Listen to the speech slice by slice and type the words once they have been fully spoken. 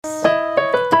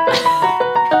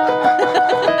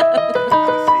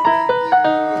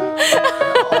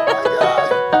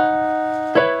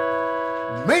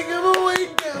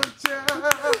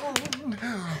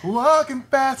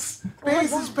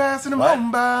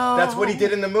homebound. That's what he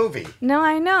did in the movie. No,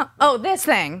 I know. Oh, this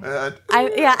thing. Yeah.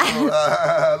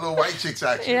 Little white chicks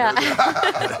action.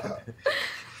 Yeah.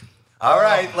 All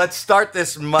right, let's start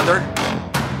this, mother.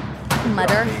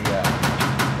 Mother.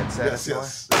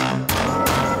 Yes.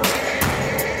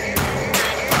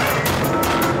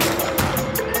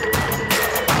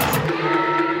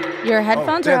 Your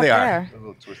headphones there are up they are.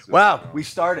 there. Wow, we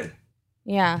started.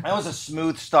 Yeah. That was a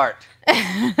smooth start.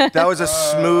 That was a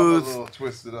smooth a little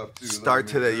twisted up too. start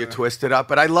to the. You're twisted up,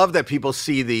 but I love that people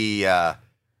see the Oh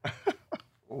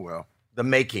well. the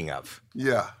making of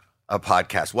Yeah. a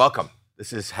podcast. Welcome.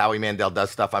 This is Howie Mandel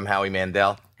Does Stuff. I'm Howie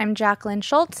Mandel. I'm Jacqueline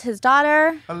Schultz, his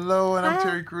daughter. Hello, and I'm Hi.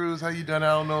 Terry Crews. How you doing? I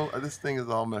don't know. This thing is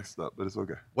all messed up, but it's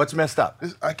okay. What's messed up?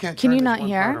 I can't. Can turn you this not one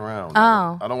hear? part Around.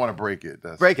 Oh. I don't want to break it.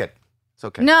 Break it. It's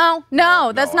okay. No,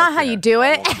 that's I not how you can't. do I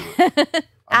it. won't do it.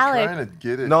 I'm Alec. trying to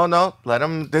get it. No. Let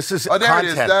him. This is Oh, there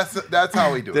content. it is. That's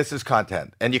how we do it. This is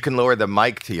content, and you can lower the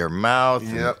mic to your mouth.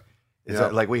 and Yep. It's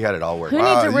Yep. like we had it all working. Who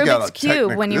needs a you got Rubik's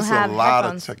Cube when you this have is a lot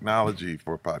headphones? of technology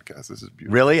for a podcast. This is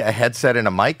beautiful. Really, a headset and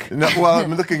a mic? No, well,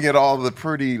 I'm looking at all the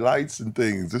pretty lights and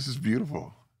things. This is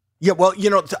beautiful. Yeah. Well, you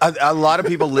know, a lot of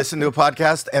people listen to a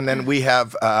podcast, and then we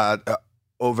have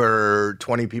over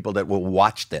 20 people that will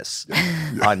watch this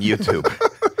on YouTube,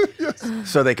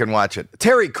 so they can watch it.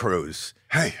 Terry Crews.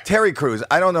 Hey. Terry Crews.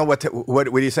 I don't know what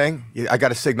are you saying? I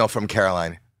got a signal from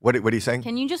Caroline. What are you saying?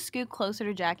 Can you just scoot closer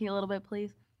to Jackie a little bit,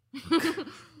 please?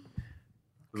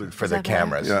 For the that better?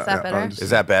 cameras. Is that better? Is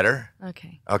that better?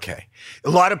 Okay. Okay. A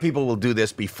lot of people will do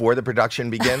this before the production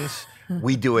begins.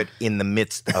 We do it in the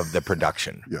midst of the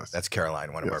production. Yes. That's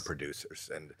Caroline, one of Yes. our producers.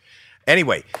 And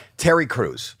anyway, Terry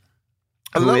Crews,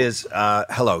 Hello. who is,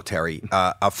 hello, Terry,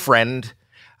 a friend,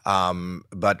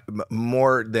 but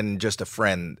more than just a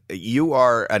friend. You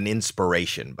are an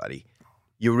inspiration, buddy.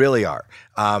 You really are.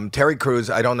 Terry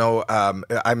Crews, I don't know,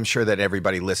 I'm sure that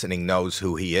everybody listening knows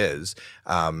who he is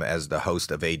as the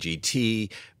host of AGT,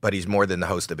 but he's more than the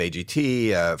host of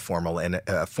AGT,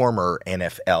 former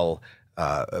NFL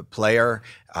player,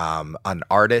 an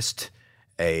artist,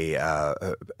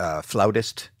 a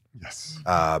flautist, Yes.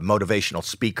 motivational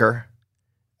speaker,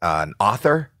 an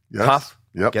author. Yes. Tough.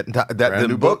 Yep. The Brand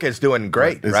new book is doing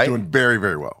great, It's right? doing very,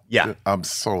 very well. Yeah. I'm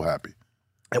so happy.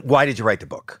 Why did you write the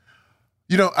book?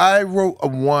 You know, I wrote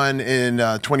one in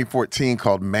 2014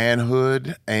 called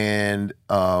Manhood, and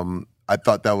I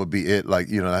thought that would be it. Like,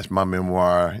 you know, that's my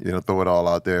memoir, you know, throw it all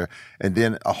out there. And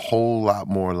then a whole lot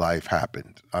more life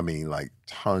happened. I mean, like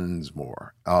tons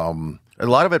more. A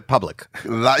lot of it public.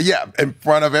 Yeah, in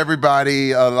front of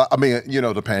everybody. I mean, you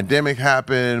know, the pandemic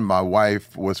happened. My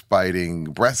wife was fighting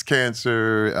breast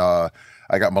cancer.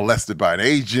 I got molested by an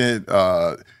agent.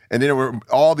 And then there were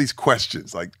all these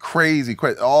questions, like crazy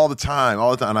questions, all the time.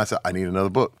 And I said, I need another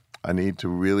book. I need to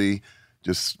really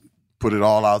just put it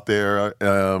all out there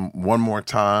one more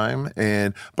time.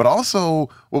 But also,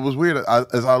 what was weird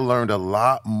is I learned a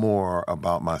lot more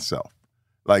about myself.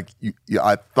 Like,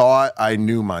 I thought I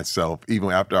knew myself even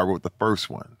after I wrote the first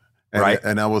one. Right.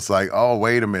 And I was like, oh,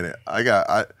 wait a minute.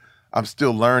 I'm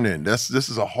still learning. This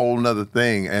is a whole nother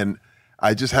thing. And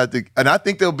I just had to, and I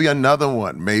think there'll be another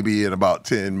one maybe in about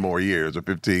 10 more years or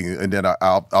 15. And then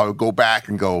I'll go back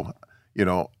and go, you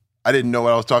know, I didn't know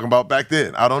what I was talking about back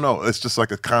then. I don't know. It's just like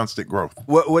a constant growth.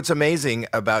 What's amazing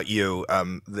about you,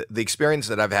 the experience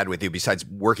that I've had with you, besides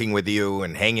working with you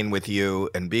and hanging with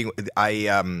you and being,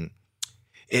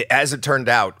 as it turned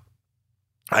out,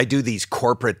 I do these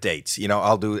corporate dates. You know,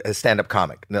 I'll do a stand-up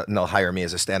comic. And they'll hire me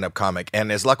as a stand-up comic.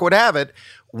 And as luck would have it,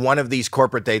 one of these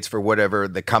corporate dates for whatever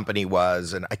the company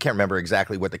was, and I can't remember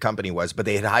exactly what the company was, but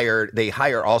they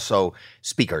hire also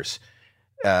speakers.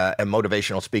 And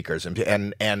motivational speakers,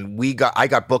 and I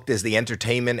got booked as the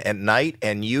entertainment at night,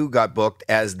 and you got booked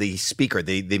as the speaker,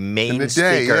 the main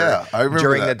speaker yeah, I remember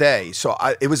during that. the day. So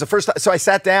it was the first time. So I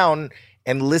sat down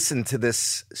and listened to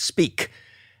this speak,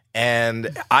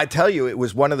 and I tell you, it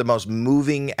was one of the most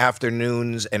moving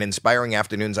afternoons and inspiring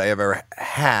afternoons I ever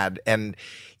had. And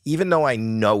even though I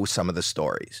know some of the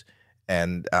stories,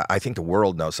 and I think the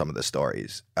world knows some of the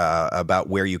stories about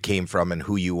where you came from and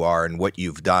who you are and what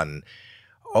you've done.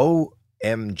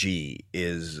 OMG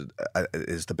is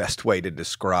the best way to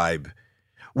describe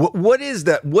what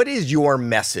is your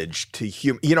message to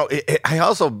human. You know, I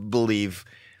also believe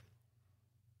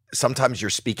sometimes your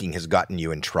speaking has gotten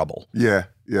you in trouble. Yeah.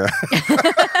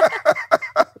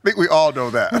 I think we all know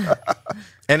that.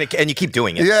 and you keep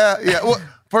doing it. Yeah. Well,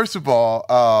 first of all,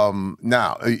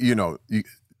 now, you know,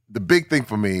 the big thing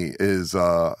for me is,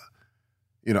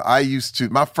 you know, I used to,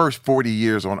 my first 40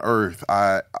 years on earth,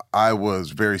 I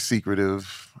was very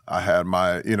secretive. I had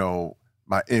my, you know,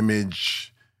 my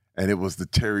image, and it was the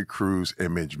Terry Crews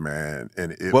image, man.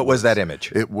 And What was that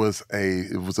image? It was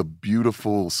a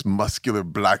beautiful, muscular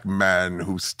black man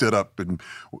who stood up and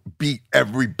beat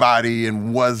everybody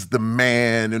and was the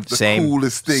man and the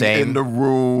coolest thing in the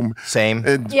room.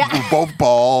 And we were both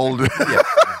bald. Yeah.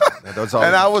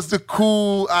 And I was the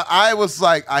cool. I was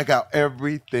like, I got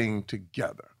everything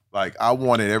together. Like, I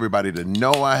wanted everybody to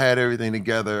know I had everything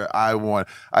together. I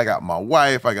got my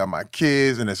wife, I got my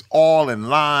kids, and it's all in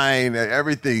line.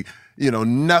 Everything,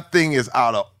 nothing is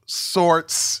out of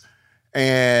sorts.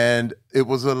 And it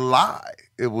was a lie.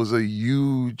 It was a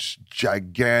huge,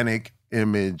 gigantic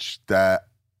image that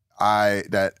I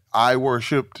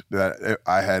worshipped, that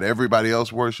I had everybody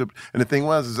else worshipped. And the thing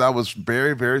was, I was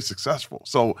very, very successful.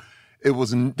 So there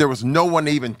was no one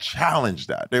to even challenge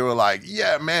that. They were like,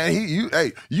 yeah, man,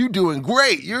 you doing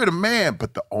great. You're the man.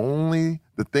 But the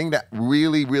thing that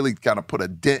really, really kind of put a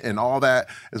dent in all that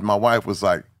is my wife was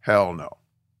like, hell no,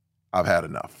 I've had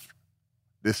enough.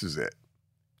 This is it.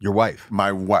 Your wife?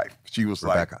 My wife. She was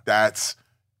Rebecca. like,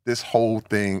 this whole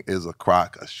thing is a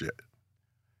crock of shit.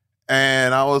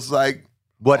 And I was like,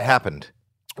 what happened?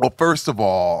 Well, first of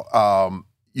all,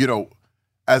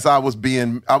 as I was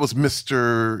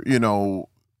Mr.,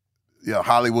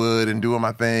 Hollywood and doing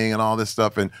my thing and all this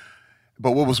stuff.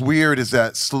 But what was weird is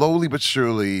that slowly but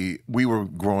surely we were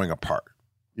growing apart.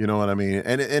 You know what I mean?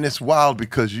 And it's wild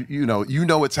because you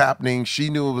know it's happening. She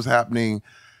knew it was happening,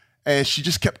 and she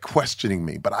just kept questioning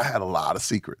me. But I had a lot of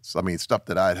secrets. I mean, stuff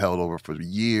that I had held over for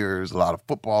years, a lot of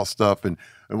football stuff. And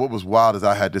what was wild is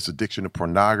I had this addiction to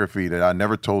pornography that I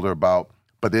never told her about.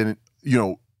 But then,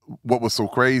 what was so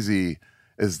crazy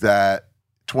is that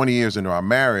 20 years into our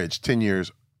marriage, 10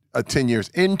 years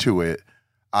into it,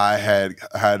 I had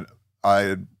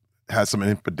some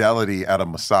infidelity at a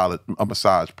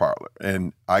massage parlor,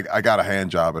 and I got a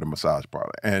hand job at a massage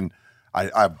parlor, and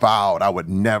I vowed I would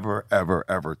never, ever,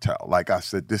 ever tell. Like I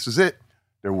said, this is it.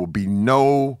 There will be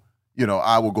no,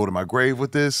 I will go to my grave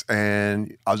with this,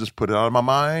 and I'll just put it out of my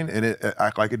mind and it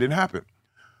act like it didn't happen.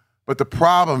 But the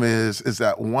problem is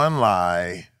that one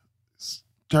lie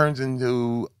turns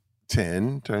into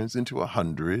 10, turns into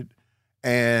 100.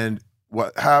 And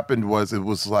what happened was, it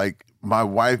was like my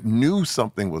wife knew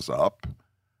something was up,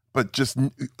 but just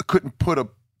couldn't put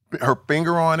her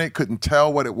finger on it, couldn't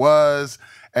tell what it was.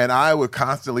 And I would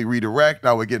constantly redirect.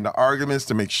 I would get into arguments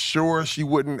to make sure she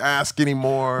wouldn't ask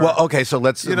anymore. Well, okay, so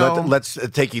let's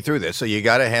take you through this. So you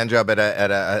got a hand job at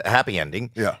a happy ending.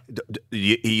 Yeah.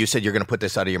 You said you're going to put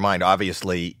this out of your mind.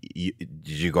 Obviously, did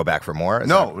you go back for more?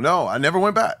 No, I never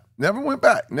went back.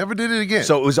 Never did it again.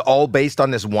 So it was all based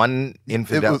on this one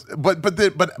infidelity. But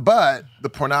the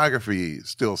pornography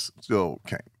still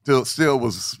came. Still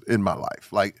was in my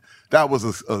life. Like, that was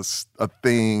a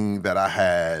thing that I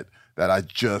had that I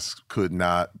just could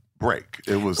not break.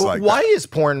 It was like, why is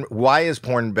porn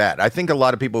bad? I think a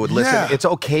lot of people would listen. Yeah. It's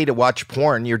okay to watch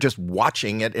porn. You're just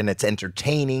watching it, and it's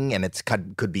entertaining, and it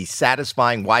could be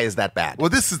satisfying. Why is that bad? Well,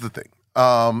 this is the thing.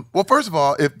 Well, first of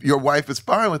all, if your wife is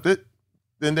fine with it,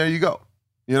 then there you go.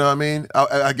 You know what I mean?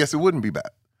 I guess it wouldn't be bad.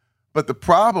 But the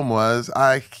problem was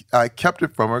I kept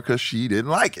it from her because she didn't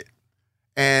like it.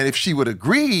 And if she would have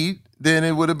agreed, then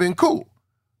it would have been cool.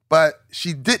 But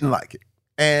she didn't like it.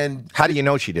 And how do you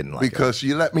know she didn't like it? Because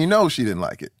she let me know she didn't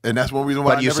like it. And that's one reason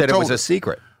why I never told her. But you said it was a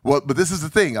secret. Well, but this is the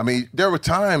thing. I mean, there were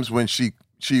times when she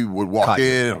would walk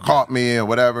in or caught me or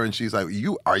whatever, and she's like,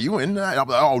 are you in that? I'm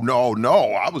like, oh,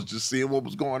 no. I was just seeing what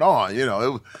was going on. It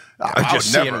was, I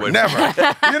would never.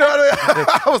 You know what I mean?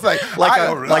 I was like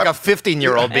a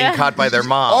 15-year-old being caught by their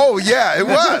mom. Oh, yeah, it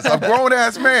was. A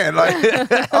grown-ass man. Like,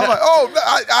 I'm like,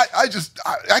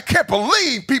 I can't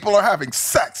believe people are having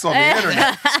sex on the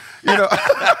internet.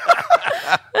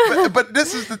 But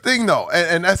this is the thing, though,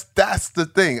 and that's the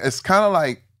thing. It's kind of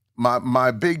like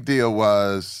my big deal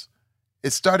was,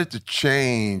 it started to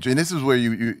change, and this is where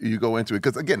you go into it.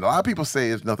 Because, again, a lot of people say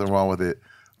there's nothing wrong with it,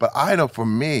 but I know for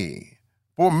me,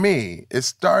 it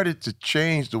started to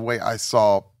change the way I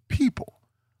saw people.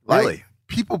 Like, really?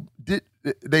 People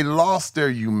they lost their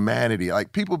humanity.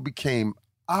 Like, people became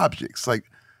objects. Like,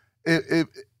 it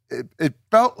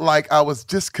felt like I was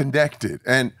disconnected.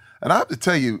 And I have to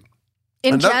tell you,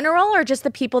 in general, or just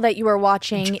the people that you were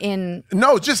watching in?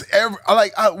 No, just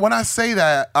when I say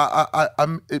that,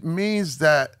 it means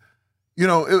that,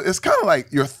 it's kind of like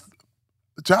I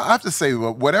have to say,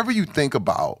 whatever you think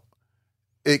about,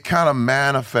 it kind of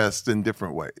manifests in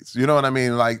different ways. You know what I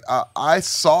mean? Like, I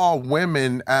saw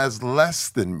women as less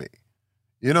than me.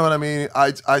 You know what I mean?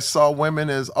 I saw women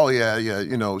as, oh yeah,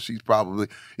 she's probably,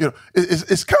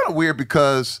 it's kind of weird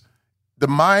because the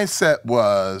mindset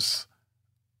was,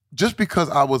 just because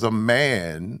I was a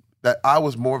man that I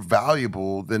was more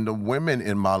valuable than the women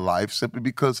in my life simply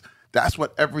because that's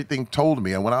what everything told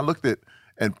me. And when I looked at,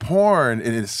 and porn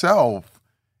in itself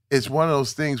is one of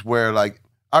those things where, like,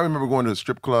 I remember going to a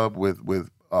strip club with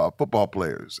football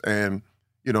players, and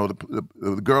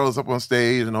the girl is up on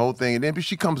stage and the whole thing, and then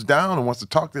she comes down and wants to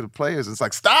talk to the players. It's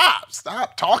like,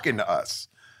 stop talking to us,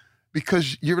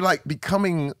 because you're like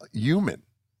becoming human.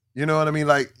 You know what I mean?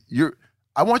 Like,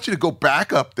 I want you to go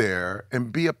back up there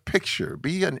and be a picture,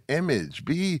 be an image,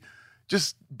 be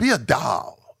a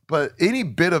doll. But any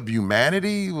bit of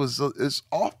humanity is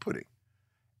off-putting.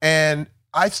 And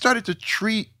I started to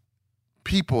treat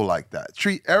people like that,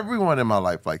 treat everyone in my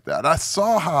life like that. And I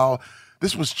saw how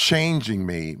this was changing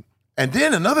me. And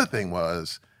then another thing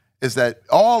is that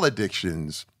all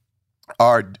addictions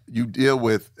you deal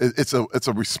with, it's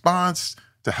a response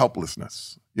to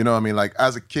helplessness. You know what I mean? Like,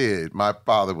 as a kid, my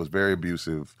father was very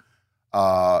abusive.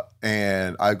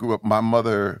 And I grew up, my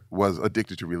mother was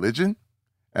addicted to religion.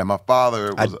 And my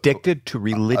father was addicted to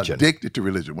religion. Addicted to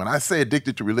religion. When I say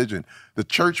addicted to religion, the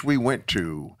church we went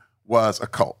to was a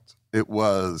cult. It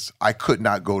was, I could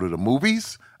not go to the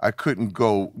movies. We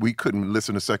couldn't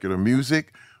listen to secular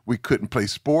music. We couldn't play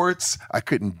sports. I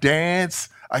couldn't dance.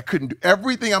 I couldn't do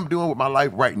everything I'm doing with my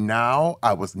life right now.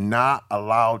 I was not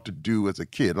allowed to do as a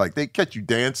kid. Like, they catch you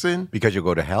dancing. Because you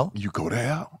go to hell? You go to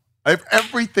hell.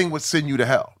 Everything would send you to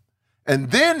hell.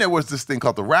 And then there was this thing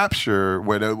called the rapture,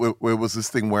 where it was this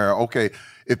thing where, okay,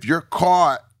 if you're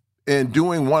caught in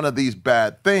doing one of these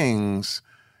bad things,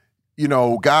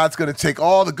 God's going to take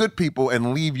all the good people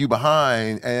and leave you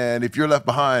behind. And if you're left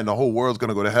behind, the whole world's going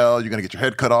to go to hell. You're going to get your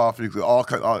head cut off. But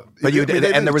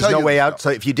there was no way out. So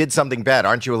if you did something bad,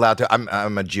 aren't you allowed to?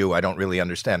 I'm a Jew. I don't really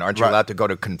understand. Aren't you allowed to go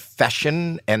to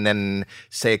confession and then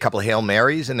say a couple of Hail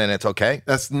Marys and then it's okay?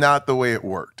 That's not the way it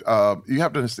worked. You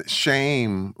have to understand,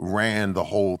 shame ran the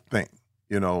whole thing.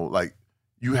 Like,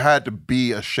 you had to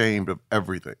be ashamed of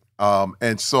everything.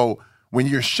 And so when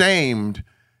you're shamed,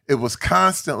 it was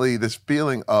constantly this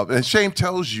feeling of, and shame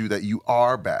tells you that you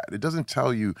are bad. It doesn't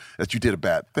tell you that you did a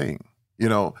bad thing,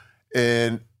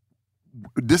 and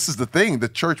this is the thing, the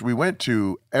church we went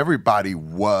to, everybody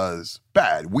was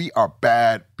bad. We are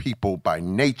bad people by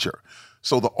nature.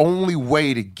 So the only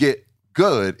way to get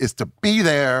good is to be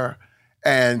there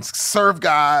and serve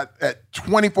God at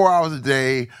 24 hours a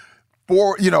day,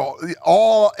 for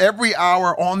every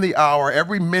hour on the hour,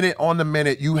 every minute on the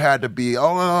minute. You had to be you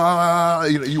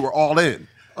were all in.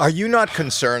 Are you not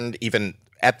concerned, even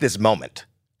at this moment,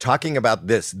 talking about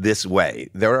this way?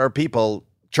 There are people,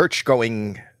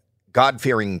 church-going,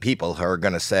 God-fearing people, who are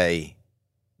going to say,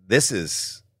 this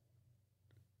is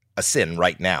a sin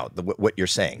right now, what you're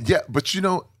saying. Yeah, but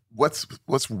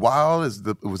what's wild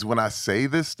was when I say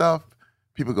this stuff,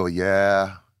 people go,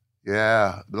 yeah.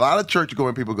 A lot of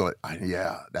church-going people go,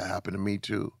 yeah, that happened to me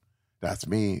too. That's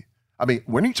me. I mean,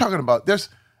 when you're talking about,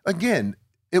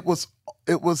 it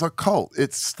was a cult.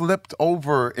 It slipped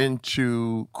over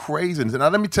into craziness. And now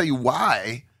let me tell you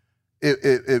why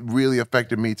it really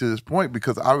affected me to this point,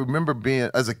 because I remember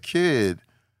being, as a kid,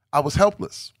 I was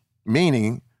helpless.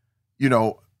 Meaning,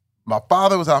 my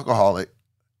father was alcoholic,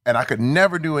 and I could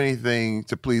never do anything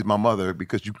to please my mother,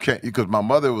 because my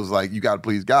mother was like, you got to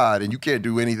please God, and you can't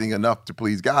do anything enough to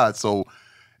please God. So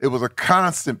it was a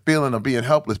constant feeling of being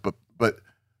helpless. But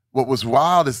what was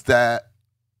wild is that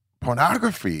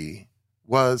pornography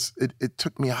it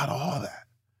took me out of all that.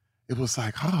 It was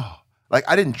like,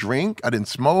 I didn't drink, I didn't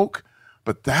smoke,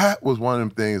 but that was one of them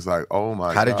things like, oh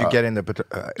my God. How did you get into...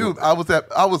 Dude,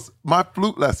 my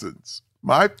flute lessons.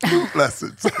 Wait.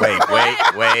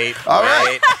 All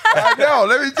right. I know.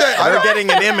 Let me tell you. We're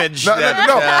getting an image. Let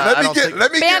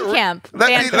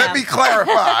me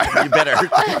clarify. You better.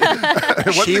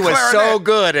 She was so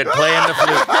good at playing the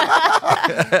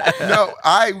flute. No,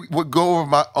 I would go over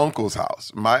my uncle's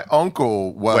house. My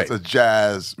uncle was a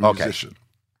jazz musician,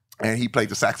 and he played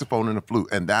the saxophone and the flute,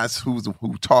 and that's who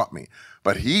taught me.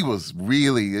 But he was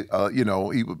really,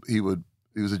 he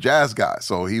was a jazz guy,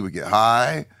 so he would get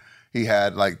high. He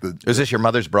had Is this your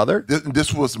mother's brother?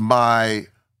 This was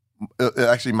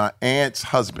actually my aunt's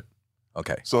husband.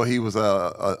 Okay. So he was an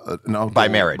uncle by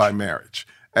marriage. By marriage,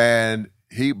 and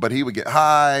he would get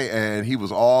high, and he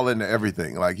was all into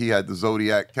everything. Like, he had the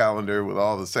zodiac calendar with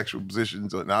all the sexual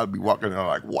positions, and I'd be walking around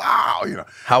like, wow,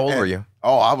 How old were you?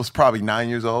 Oh, I was probably 9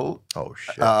 years old. Oh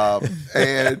shit.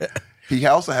 And he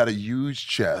also had a huge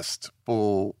chest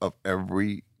full of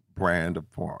every brand of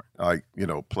porn, like,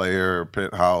 Player,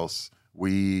 Penthouse,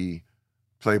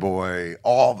 Playboy,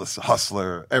 all the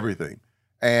Hustler, everything.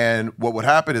 And what would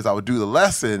happen is I would do the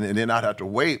lesson, and then I'd have to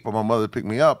wait for my mother to pick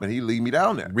me up, and he'd lead me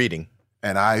down there. Reading.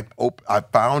 And I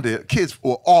found it. Kids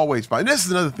will always find. This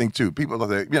is another thing too. People are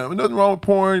like, nothing wrong with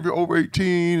porn if you're over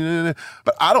 18.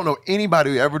 But I don't know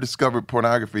anybody who ever discovered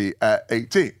pornography at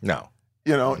 18. No.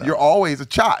 You're always a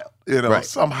child. Right.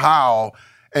 Somehow,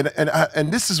 and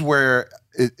this is where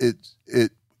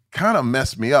it kind of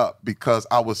messed me up because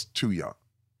I was too young,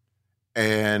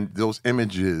 and those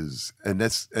images and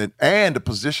the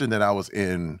position that I was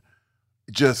in,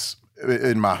 just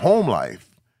in my home life.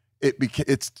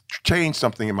 It's changed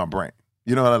something in my brain.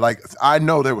 Like I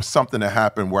know there was something that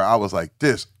happened where I was like,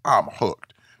 I'm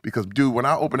hooked. Because dude, when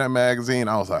I opened that magazine,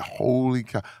 I was like, holy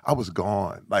cow, I was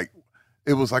gone. Like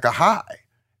it was like a high.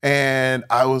 And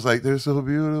I was like, they're so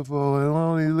beautiful. And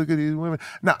only look at these women.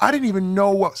 Now, I didn't even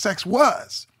know what sex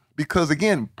was. Because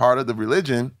again, part of the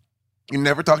religion, you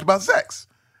never talked about sex.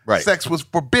 Right. Sex was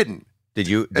forbidden. Did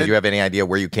you have any idea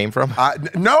where you came from?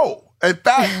 No. In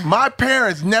fact, my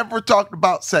parents never talked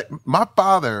about sex. My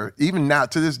father, even now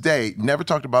to this day, never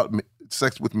talked about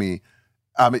sex with me.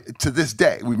 To this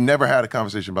day, we've never had a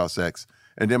conversation about sex.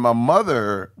 And then my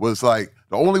mother was like,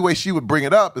 the only way she would bring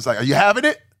it up is like, are you having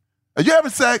it? Are you having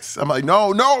sex? I'm like,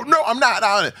 no, I'm not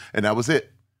on it. And that was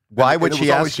it. Why would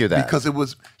she ask you that?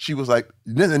 Because she was like,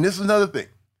 and this is another thing.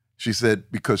 She said,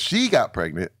 because she got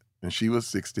pregnant and she was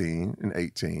 16 and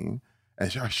 18,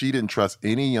 and she didn't trust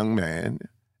any young man.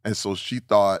 And so she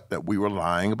thought that we were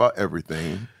lying about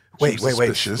everything. Wait.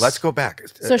 Let's go back.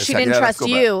 So she didn't trust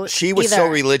you. She was either. so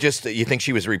religious that you think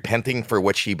she was repenting for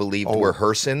what she believed were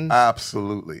her sins?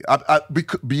 Absolutely.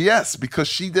 Yes, because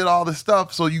she did all this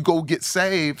stuff. So you go get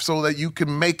saved so that you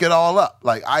can make it all up.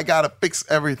 Like, I got to fix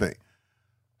everything.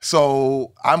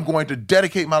 So I'm going to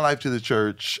dedicate my life to the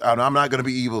church. And I'm not going to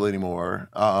be evil anymore.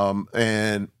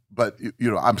 But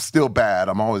I'm still bad.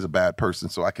 I'm always a bad person.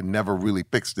 So I can never really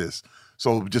fix this.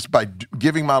 So just by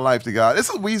giving my life to God, it's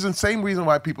same reason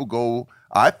why people go,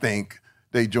 I think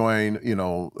they join,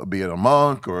 be it a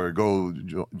monk or go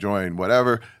join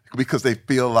whatever, because they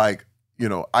feel like,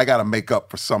 I got to make up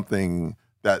for something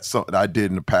that I did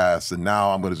in the past. And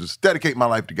now I'm going to just dedicate my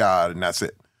life to God and that's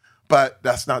it. But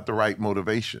that's not the right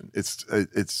motivation. It's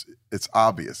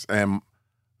obvious. And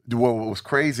what was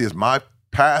crazy is my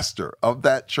pastor of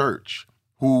that church,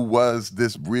 who was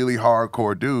this really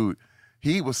hardcore dude,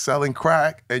 he was selling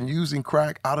crack and using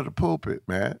crack out of the pulpit,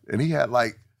 man. And he had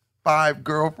like 5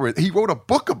 girlfriends. He wrote a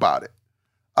book about it.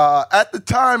 At the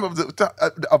time of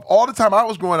all the time I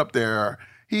was growing up there,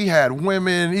 he had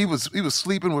women. He was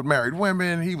sleeping with married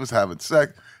women. He was having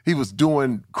sex. He was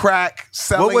doing crack,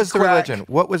 selling crack.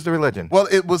 What was the religion? Well,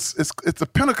 it's a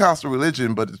Pentecostal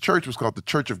religion, but the church was called the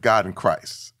Church of God in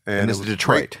Christ. And this is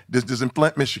Detroit. This is in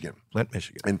Flint, Michigan.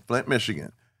 In Flint,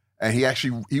 Michigan. And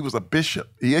he was a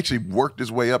bishop. He actually worked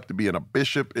his way up to being a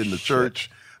bishop in the church,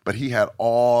 but he had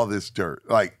all this dirt.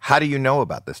 Like, how do you know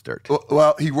about this dirt?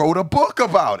 Well, he wrote a book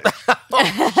about it.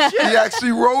 He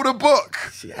actually wrote a book.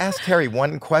 See, ask Terry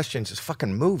one question, just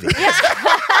fucking movie.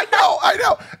 I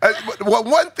know. Well,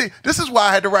 one thing, this is why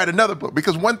I had to write another book,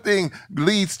 because one thing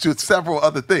leads to several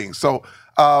other things. So,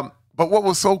 but what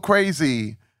was so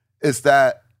crazy is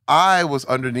that I was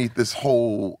underneath this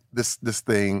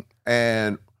thing,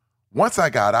 and once I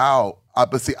got out,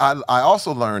 I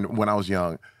also learned when I was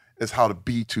young is how to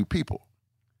be two people.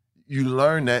 You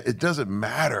learn that it doesn't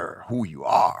matter who you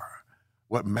are.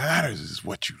 What matters is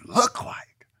what you look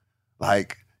like.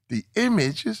 Like, the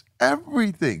image is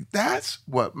everything. That's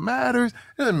what matters.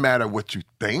 It doesn't matter what you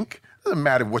think. It doesn't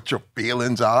matter what your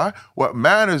feelings are. What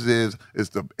matters is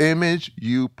the image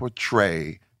you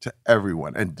portray to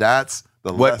everyone. And that's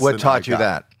the lesson. What taught you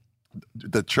that?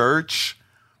 The church.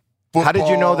 Football. How did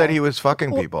you know that he was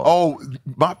fucking people?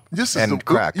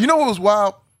 Crack. You know what was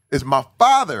wild? Is my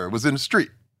father was in the street.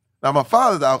 Now my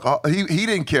father's alcohol. He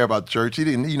didn't care about the church.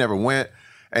 He never went.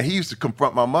 And he used to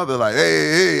confront my mother like,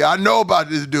 hey, I know about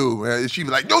this dude. And she'd be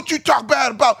like, don't you talk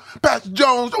bad about Pastor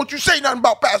Jones. Don't you say nothing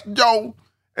about Pastor Jones.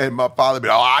 And my father would be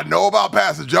like, oh, I know about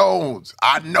Pastor Jones.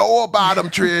 I know about him,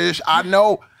 Trish. I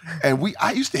know. And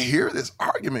I used to hear this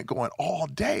argument going all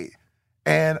day.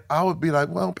 And I would be like,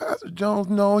 well, Pastor Jones,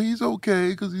 no, he's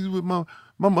okay because he's with my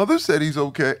mother said he's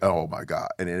okay. Oh, my God.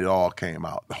 And it all came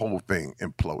out. The whole thing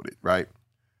imploded, right?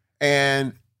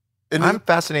 And I'm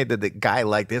fascinated that a guy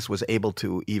like this was able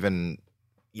to even,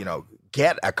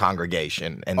 get a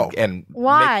congregation and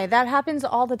why? That happens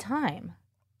all the time.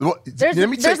 Well,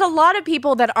 there's a lot of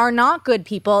people that are not good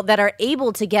people that are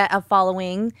able to get a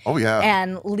following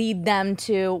and lead them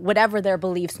to whatever their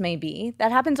beliefs may be.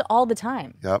 That happens all the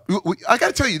time. Yeah. I got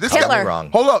to tell you, this Hitler. guy, wrong.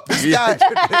 Hold up. This guy,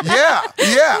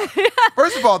 yeah.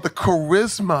 First of all, the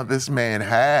charisma this man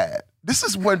had. This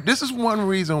is one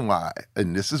reason why,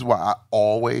 and this is why I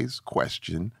always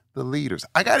question the leaders.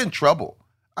 I got in trouble.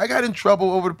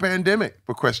 Over the pandemic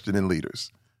for questioning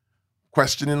leaders.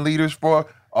 Questioning leaders for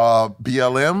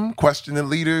BLM, questioning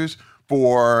leaders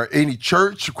for any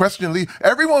church, questioning leaders.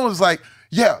 Everyone was like,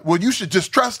 yeah, well, you should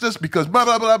just trust us because blah,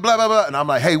 blah, blah, blah, blah, blah. And I'm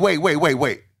like, hey, wait.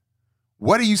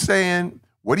 What are you saying?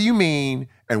 What do you mean?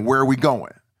 And where are we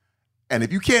going? And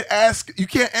if you can't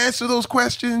answer those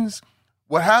questions,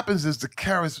 what happens is the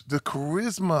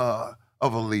charisma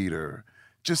of a leader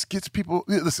just gets people,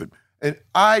 listen, and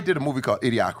I did a movie called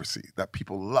Idiocracy that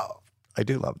people love. I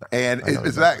do love that. And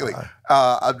exactly.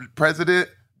 President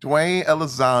Dwayne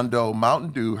Elizondo,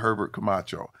 Mountain Dew, Herbert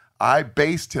Camacho. I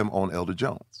based him on Elder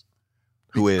Jones.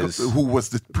 Who was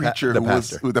the preacher,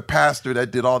 the pastor that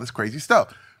did all this crazy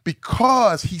stuff.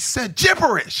 Because he said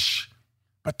gibberish.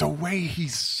 But the way he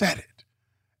said it,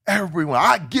 everyone,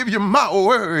 I give you my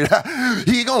word.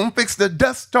 He gonna fix the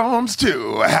dust storms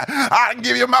too. I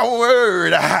give you my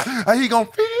word. He gonna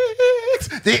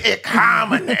fix the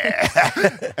economy.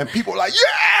 And people are like,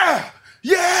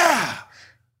 yeah.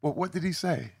 Well, what did he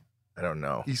say? I don't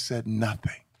know. He said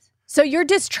nothing. So your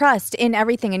distrust in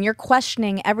everything and your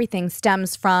questioning everything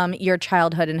stems from your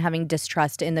childhood and having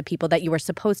distrust in the people that you were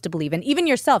supposed to believe in, even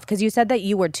yourself, because you said that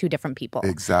you were two different people.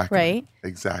 Exactly. Right?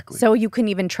 Exactly. So you couldn't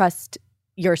even trust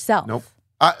yourself. Nope.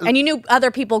 And you knew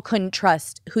other people couldn't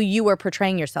trust who you were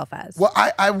portraying yourself as. Well,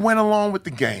 I went along with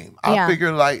the game. I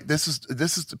figured like this is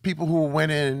the people who are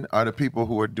winning are the people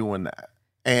who are doing that.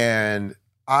 And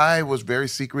I was very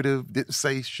secretive, didn't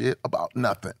say shit about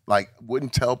nothing. Like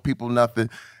wouldn't tell people nothing.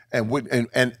 And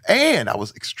I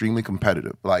was extremely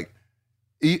competitive. Like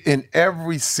in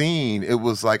every scene, it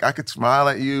was like I could smile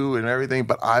at you and everything,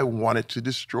 but I wanted to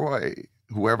destroy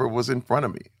whoever was in front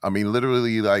of me. I mean,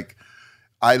 literally, like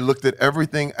I looked at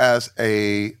everything as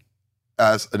an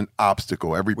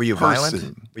obstacle. Were you violent?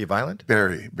 Were you violent?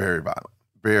 Very, very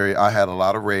violent. I had a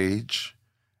lot of rage,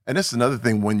 and this is another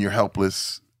thing. When you're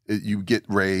helpless, you get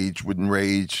rage. When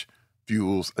rage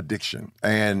fuels addiction,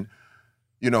 and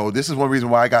this is one reason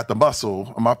why I got the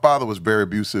muscle. My father was very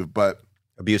abusive, but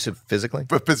abusive physically?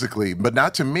 Physically, but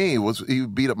not to me. He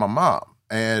beat up my mom.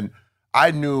 And I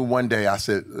knew one day, I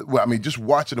said, just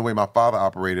watching the way my father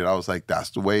operated, I was like, that's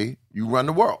the way you run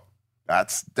the world.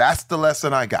 That's the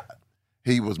lesson I got.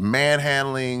 He was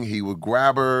manhandling, he would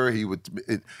grab her,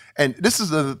 and this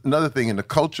is another thing in the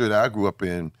culture that I grew up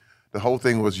in. The whole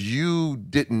thing was you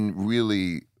didn't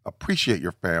really appreciate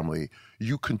your family.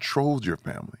 You controlled your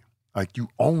family. Like you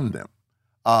owned them.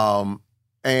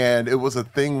 And it was a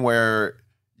thing where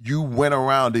you went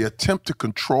around, the attempt to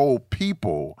control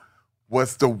people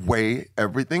was the way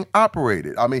everything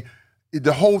operated. I mean,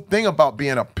 the whole thing about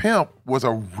being a pimp was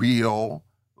a real,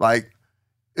 like,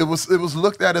 it was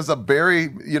looked at as a very,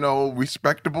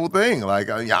 respectable thing. Like,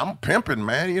 I'm pimping,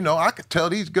 man. I could tell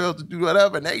these girls to do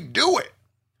whatever and they do it.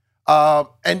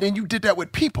 And then you did that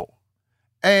with people.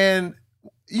 And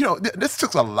this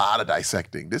took a lot of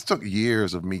dissecting. This took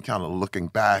years of me kind of looking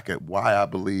back at why I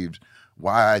believed,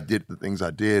 why I did the things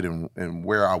I did and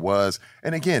where I was.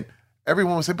 And again,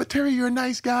 everyone would say, but Terry, you're a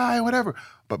nice guy, whatever.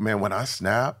 But man, when I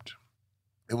snapped,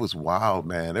 it was wild,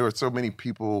 man. There were so many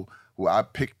people who I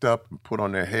picked up and put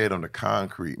on their head on the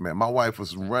concrete, man. My wife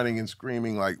was running and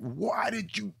screaming like, why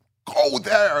did you go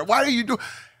there? Why did you do?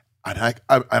 And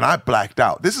I blacked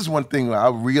out. This is one thing I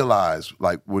realized,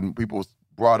 like when people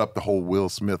brought up the whole Will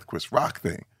Smith, Chris Rock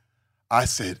thing, I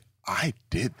said, I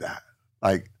did that.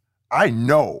 Like, I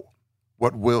know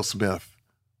what Will Smith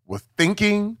was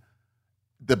thinking,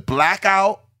 the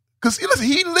blackout, because listen,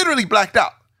 he literally blacked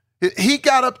out. He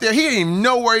got up there, he didn't even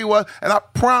know where he was, and I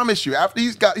promise you, after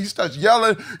he starts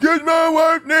yelling, get my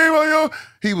wife's name on you,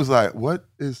 he was like, what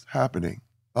is happening?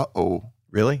 Uh-oh.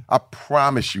 Really? I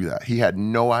promise you that. He had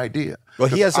no idea. Well,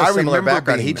 he has a similar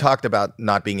background. He talked about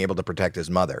not being able to protect his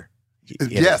mother. In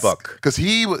his book. Because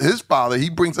his father, he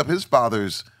brings up his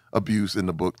father's abuse in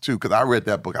the book too. Because I read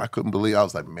that book, I couldn't believe. I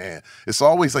was like, man, it's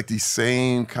always like these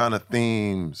same kind of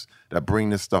themes that bring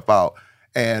this stuff out.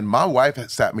 And my wife had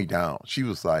sat me down. She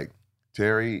was like,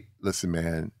 Terry, listen,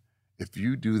 man, if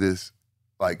you do this,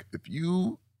 like if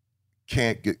you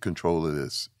can't get control of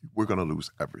this, we're gonna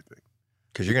lose everything.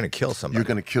 Because you're gonna kill somebody. You're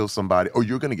gonna kill somebody, or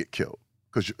you're gonna get killed.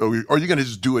 Or you're gonna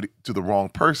just do it to the wrong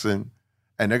person,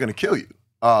 and they're gonna kill you.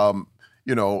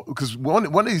 Because one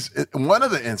of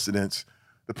the incidents,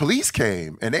 the police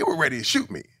came and they were ready to shoot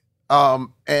me.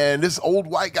 And this old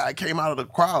white guy came out of the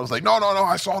crowd. Was like, no,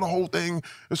 I saw the whole thing.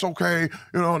 It's okay.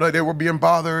 They were being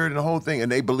bothered and the whole thing. And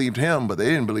they believed him, but they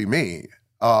didn't believe me.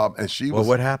 And she was. Well,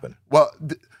 what happened? Well,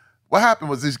 what happened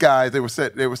was these guys, they were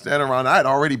standing around. I had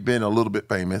already been a little bit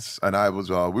famous, and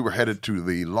we were headed to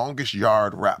the Longest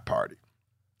Yard rap party.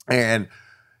 And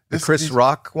The Chris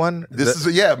Rock one?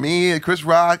 Me and Chris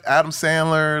Rock, Adam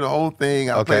Sandler, the whole thing.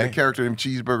 I played a character named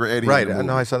Cheeseburger Eddie. Right,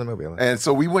 no, I saw the movie. And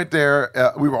so we went there,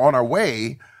 we were on our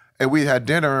way, and we had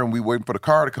dinner, and we were waiting for the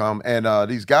car to come, and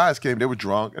these guys came, they were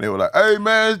drunk, and they were like, hey,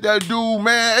 man, it's that dude,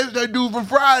 man, it's that dude from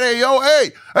Friday, yo,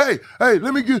 hey,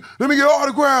 let me get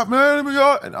autograph, man,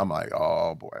 And I'm like,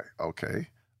 oh, boy, okay.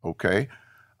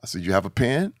 I said, you have a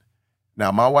pen?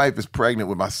 Now, my wife is pregnant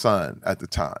with my son at the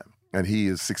time. And he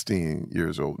is 16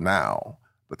 years old now,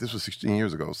 but this was 16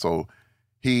 years ago. So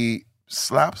he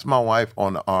slaps my wife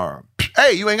on the arm.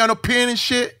 Hey, you ain't got no pen and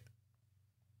shit?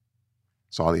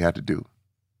 That's all he had to do.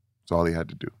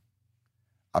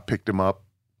 I picked him up,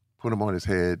 put him on his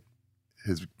head.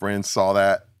 His friends saw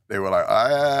that. They were like,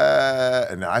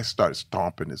 and I started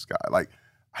stomping this guy. Like,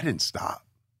 I didn't stop.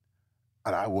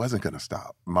 And I wasn't going to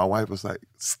stop. My wife was like,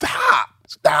 stop.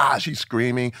 She's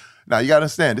screaming. Now, you got to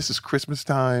understand, this is Christmas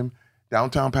time,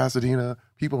 downtown Pasadena.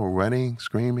 People are running,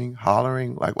 screaming,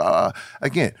 hollering. Like,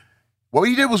 again, what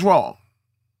he did was wrong.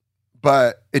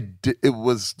 But it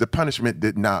was, the punishment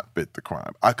did not fit the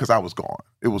crime. Because I was gone.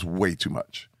 It was way too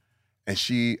much. And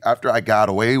after I got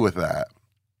away with that,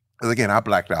 because again, I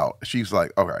blacked out. She's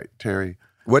like, all right, Terry.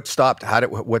 What stopped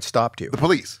you? The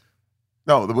police.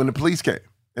 No, when the police came.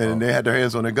 And they had their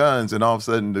hands on their guns, and all of a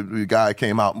sudden the guy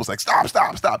came out and was like, stop.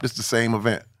 It's the same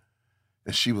event.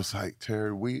 And she was like,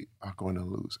 Terry, we are going to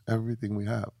lose everything we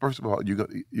have. First of all,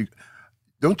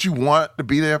 don't you want to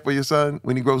be there for your son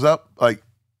when he grows up? Like,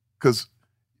 because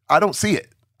I don't see it.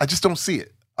 I just don't see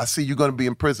it. I see you're going to be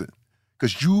in prison.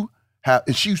 Because you have,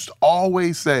 and she used to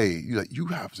always say, you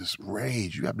have this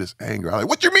rage, you have this anger. I'm like,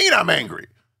 what do you mean I'm angry?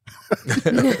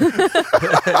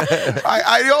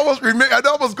 I almost remember. It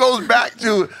almost goes back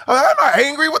to, I'm not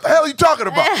angry. What the hell are you talking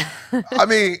about? I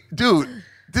mean, dude,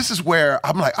 this is where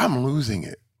I'm like, I'm losing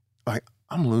it. At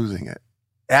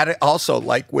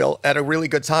a really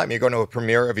good time. You're going to a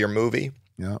premiere of your movie.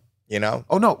 Yeah. You know?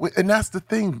 Oh, no. And that's the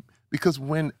thing. Because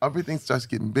when everything starts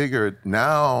getting bigger,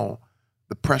 now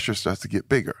the pressure starts to get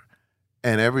bigger.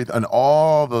 And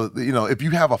all the, if you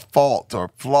have a fault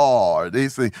or flaw, or they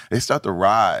start to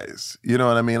rise. You know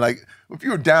what I mean? Like if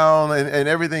you're down and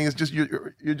everything is just,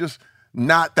 you're just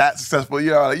not that successful,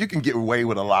 you can get away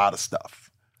with a lot of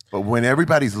stuff. But when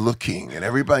everybody's looking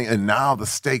and now the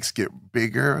stakes get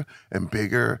bigger and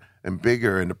bigger and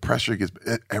bigger, and the pressure gets,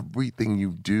 everything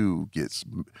you do gets,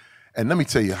 and let me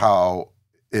tell you how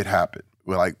it happened.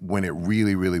 Like when it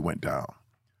really, really went down.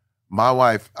 My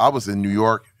wife, I was in New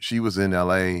York, she was in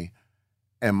LA,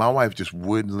 and my wife just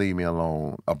wouldn't leave me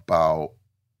alone about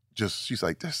she's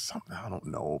like, there's something I don't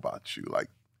know about you. Like,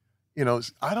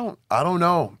 I don't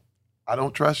know. I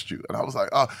don't trust you. And I was like,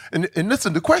 oh, and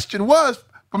listen, the question was,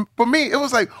 for me, it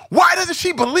was like, why doesn't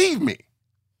she believe me?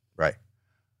 Right.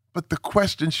 But the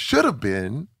question should have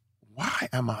been, why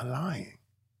am I lying?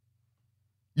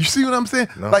 You see what I'm saying?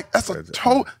 No, like, that's a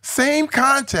same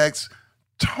context,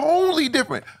 totally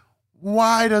different.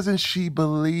 Why doesn't she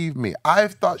believe me? I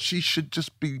thought she should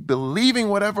just be believing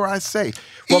whatever I say.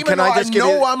 Well, even though I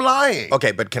know I'm lying.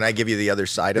 Okay, but can I give you the other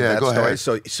side of that go story?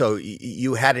 Ahead. So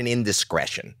you had an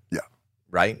indiscretion. Yeah.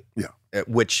 Right? Yeah.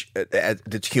 Which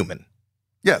it's human.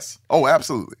 Yes. Oh,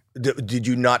 absolutely. Did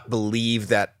you not believe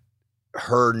that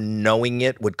her knowing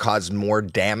it would cause more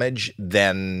damage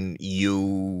than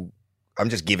you? I'm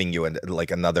just giving you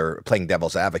another playing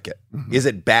devil's advocate. Mm-hmm. Is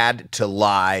it bad to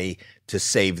lie to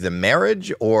save the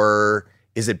marriage, or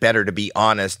is it better to be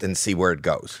honest and see where it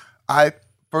goes?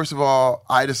 First of all,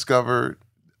 I discovered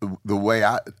the way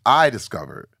I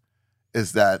discovered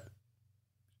is that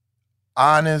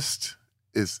honest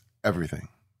is everything.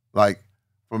 Like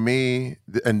for me,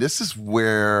 and this is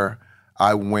where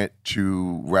I went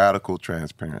to radical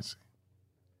transparency.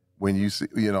 When you see,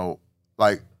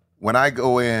 like when I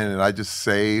go in and I just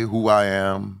say who I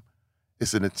am,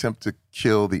 it's an attempt to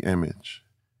kill the image.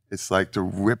 It's like to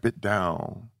rip it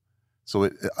down. So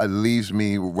it leaves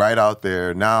me right out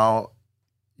there. Now,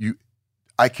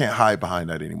 I can't hide behind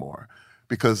that anymore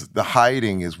because the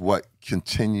hiding is what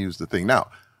continues the thing.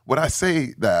 Now, when I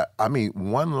say that, I mean,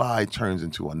 one lie turns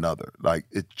into another. Like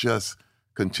it just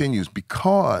continues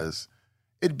because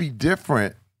it'd be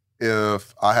different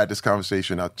if I had this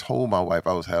conversation, I told my wife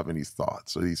I was having these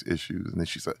thoughts or these issues. And then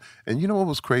she said, and you know what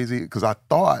was crazy? Because I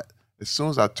thought as soon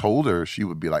as I told her, she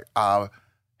would be like, I'll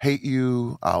hate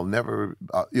you. I'll never,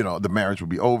 the marriage will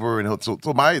be over. And so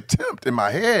my attempt in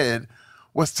my head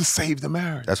was to save the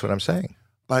marriage. That's what I'm saying.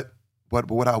 But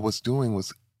what I was doing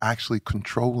was actually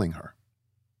controlling her.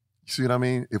 You see what I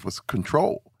mean? It was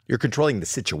control. You're controlling the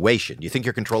situation. You think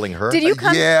you're controlling her? Did you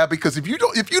Yeah, because if you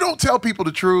don't tell people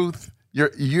the truth,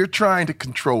 You're trying to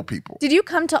control people. Did you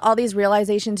come to all these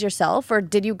realizations yourself, or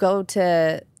did you go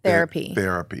to therapy?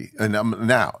 Therapy. And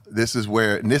now, this is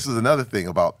another thing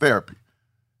about therapy.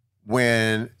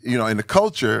 When, in the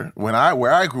culture, where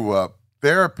I grew up,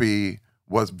 therapy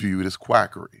was viewed as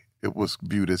quackery. It was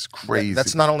viewed as crazy.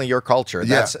 That's not only your culture.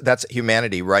 That's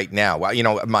humanity right now.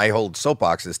 Well, my whole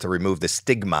soapbox is to remove the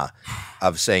stigma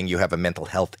of saying you have a mental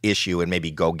health issue and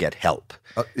maybe go get help.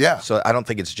 So I don't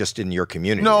think it's just in your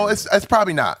community. No, it's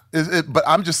probably not. But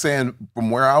I'm just saying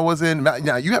from where I was in.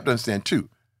 Now you have to understand too.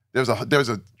 There's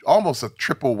almost a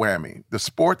triple whammy. The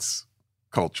sports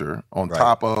culture on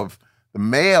top of the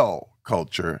male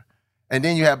culture, and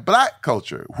then you have black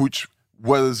culture, which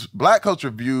was black culture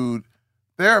viewed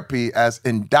therapy as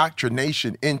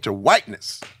indoctrination into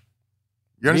whiteness.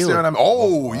 You understand what I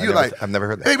mean? I've never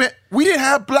heard that. Hey man, we didn't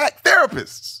have black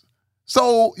therapists.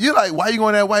 So you're like, why you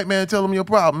going to that white man and tell him your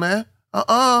problem, man?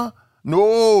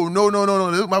 No.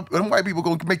 Them white people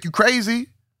gonna make you crazy.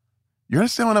 You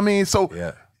understand what I mean? So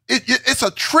it's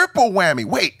a triple whammy.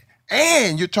 Wait,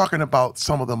 and you're talking about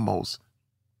some of the most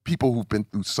people who've been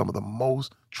through some of the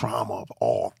most trauma of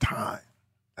all time.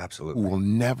 Absolutely. Who will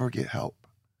never get help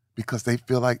because they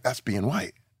feel like that's being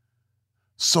white.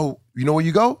 So you know where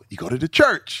you go? You go to the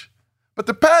church. But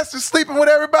the pastor's sleeping with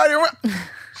everybody around.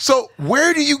 So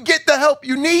where do you get the help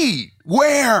you need?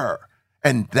 Where?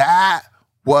 And that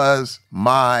was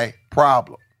my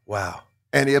problem. Wow.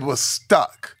 And it was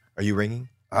stuck. Are you ringing?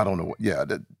 I don't know what. Yeah,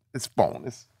 it's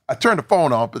phone. I turned the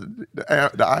phone off, but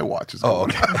the iWatch is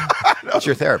going. Okay. It's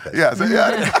your therapist.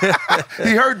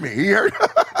 He heard me.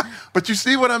 But you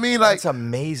see what I mean? Like, that's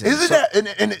amazing. Isn't that?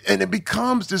 And it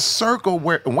becomes this circle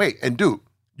where, dude,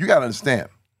 you got to understand,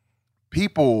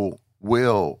 people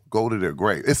will go to their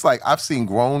grave. It's like I've seen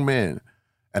grown men,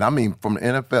 and I mean from the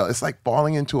NFL, it's like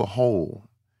falling into a hole.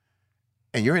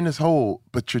 And you're in this hole,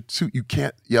 but you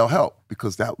can't yell help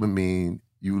because that would mean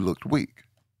you looked weak.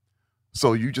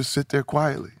 So you just sit there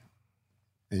quietly.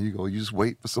 And you just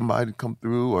wait for somebody to come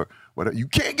through or whatever. You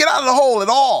can't get out of the hole at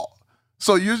all.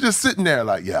 So you're just sitting there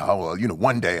like,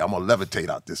 one day I'm going to levitate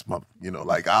out this month.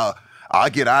 I'll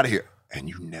get out of here. And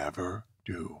you never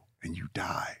do. And you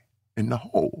die in the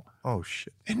hole. Oh,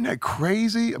 shit. Isn't that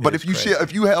crazy? But if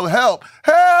you yell help,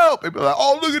 they'd be like,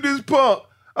 oh, look at this punk.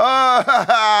 Look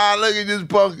at this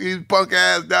punk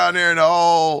ass down there in the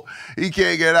hole. He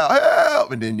can't get out.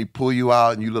 Help! And then they pull you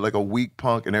out, and you look like a weak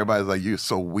punk, and everybody's like, "You're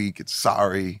so weak. It's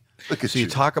sorry." Look at you. So you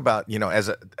talk about,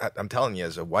 I'm telling you,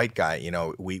 as a white guy,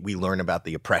 we learn about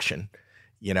the oppression,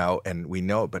 and we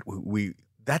know, but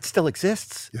that still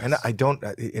exists, yes. And I don't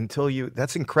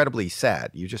That's incredibly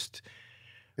sad.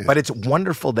 But it's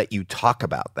wonderful that you talk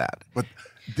about that. But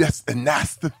that's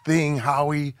the thing,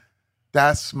 Howie.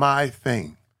 That's my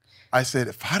thing. I said,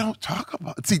 if I don't talk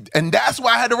about it, and that's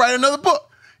why I had to write another book.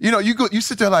 You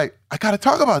sit there like, I got to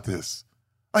talk about this.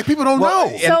 Like, people don't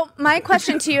know. So my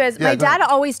question to you is, my dad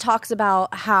always talks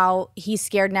about how he's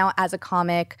scared now as a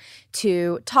comic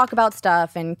to talk about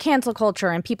stuff and cancel culture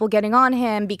and people getting on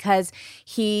him because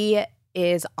he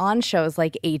is on shows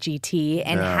like AGT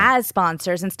and has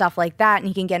sponsors and stuff like that, and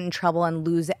he can get in trouble and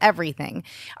lose everything.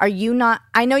 Are you not?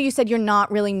 I know you said you're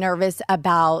not really nervous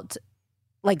about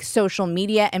like social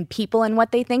media and people and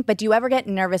what they think, but do you ever get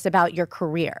nervous about your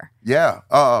career? Yeah.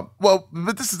 Well,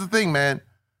 but this is the thing, man.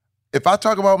 If I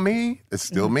talk about me, it's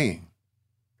still me.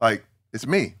 Like, it's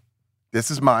me.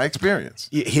 This is my experience.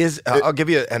 I'll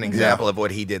give you an example of what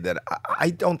he did that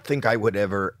I don't think I would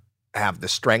ever have the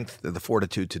strength, the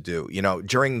fortitude to do.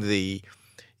 During the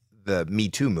Me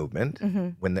Too movement,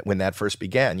 when that first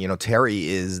began, Terry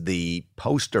is the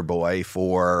poster boy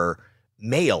for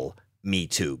male Me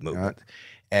Too movement. Right.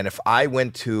 And if I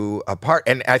went to a part,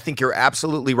 and I think you're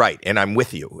absolutely right, and I'm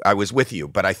with you. I was with you,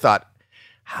 but I thought,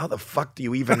 how the fuck do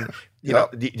you even,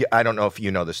 I don't know if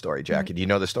you know the story, Jackie. Do you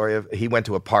know the story of, he went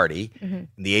to a party, and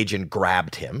the agent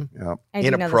grabbed him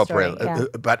inappropriately.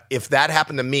 But if that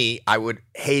happened to me, I would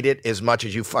hate it as much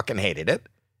as you fucking hated it,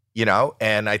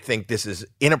 and I think this is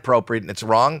inappropriate and it's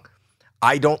wrong.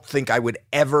 I don't think I would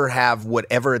ever have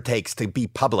whatever it takes to be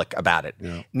public about it.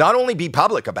 Yeah. Not only be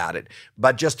public about it,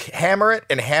 but just hammer it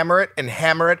and hammer it and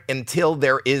hammer it until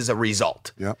there is a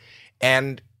result. Yeah.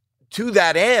 And to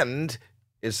that end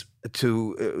is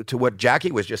to what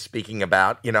Jackie was just speaking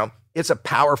about, it's a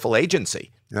powerful agency.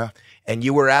 Yeah. And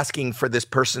you were asking for this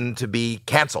person to be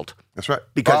canceled. That's right.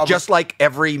 Because just like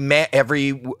every man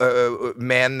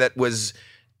that was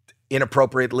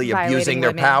inappropriately abusing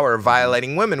their power,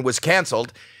 violating women, was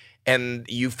canceled, and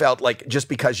you felt like just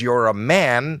because you're a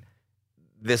man,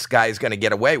 this guy is going to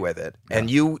get away with it, and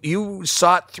you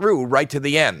saw it through right to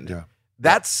the end. Yeah.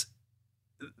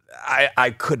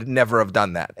 I could never have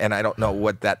done that, and I don't know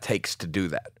what that takes to do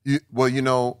that. And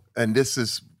and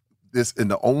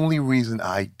the only reason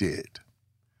I did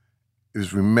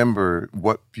is remember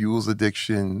what fuels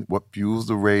addiction, what fuels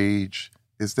the rage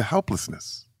is the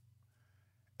helplessness.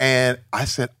 And I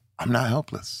said, I'm not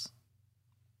helpless.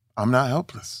 I'm not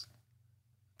helpless.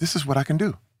 This is what I can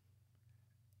do.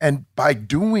 And by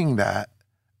doing that,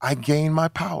 I gain my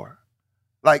power.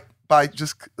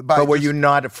 But were you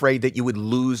not afraid that you would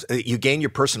lose? You gain your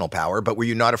personal power, but were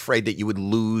you not afraid that you would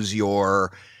lose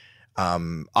your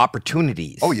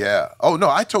opportunities? Oh yeah. Oh no.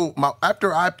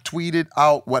 After I tweeted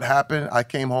out what happened, I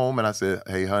came home and I said,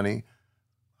 "Hey, honey,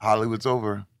 Hollywood's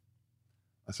over."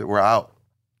 I said, "We're out."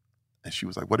 And she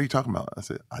was like, "What are you talking about?" I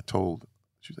said, "I told."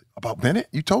 She was like, "About Bennett?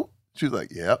 You told?" She was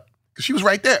like, "Yep," because she was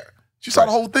right there. She saw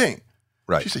the whole thing.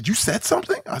 Right. She said, "You said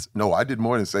something?" I said, "No, I did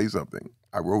more than say something.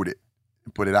 I wrote it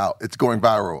and put it out. It's going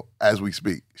viral as we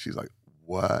speak." She's like,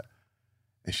 "What?"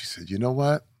 And she said, "You know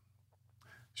what?"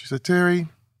 She said, "Terry,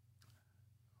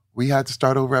 we had to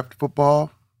start over after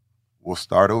football. We'll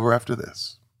start over after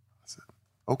this." I said,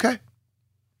 "Okay.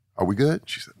 Are we good?"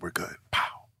 She said, "We're good."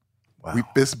 Pow. Wow. We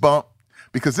fist bump.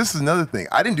 Because this is another thing.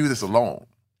 I didn't do this alone.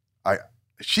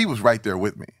 She was right there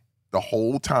with me the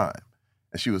whole time.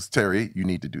 And she was, "Terry, you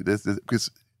need to do this." Because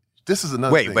this is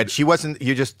another thing. Wait, but she wasn't,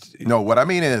 you just... No, what I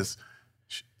mean is,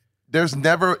 there's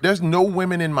no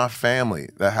women in my family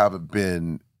that haven't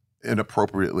been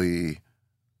inappropriately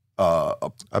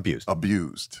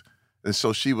abused. And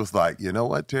so she was like, "You know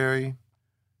what, Terry?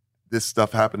 This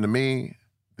stuff happened to me.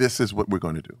 This is what we're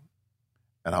going to do."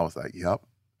 And I was like, "Yep."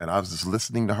 And I was just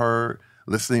listening to her,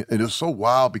 and it was so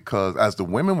wild because as the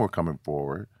women were coming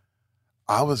forward,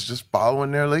 I was just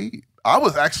following their lead. I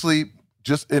was actually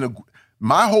just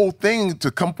my whole thing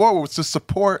to come forward was to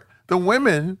support the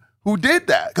women who did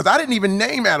that. Because I didn't even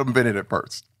name Adam Bennett at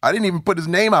first. I didn't even put his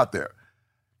name out there.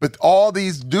 But all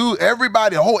these dudes,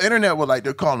 everybody, the whole internet was like,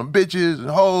 they're calling them bitches and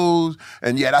hoes.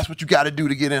 And yeah, that's what you got to do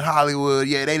to get in Hollywood.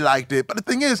 Yeah, they liked it. But the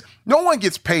thing is, no one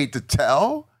gets paid to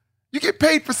tell. You get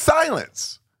paid for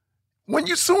silence.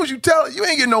 As soon as you tell it, you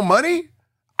ain't getting no money.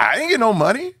 I ain't getting no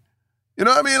money. You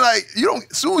know what I mean? Like,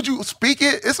 as soon as you speak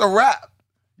it, it's a wrap.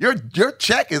 Your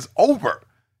check is over.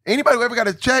 Anybody who ever got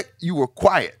a check, you were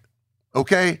quiet.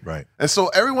 Okay? Right. And so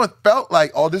everyone felt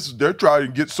like, they're trying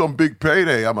to get some big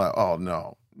payday. I'm like, oh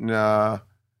no, nah.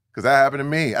 Because that happened to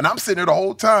me. And I'm sitting there the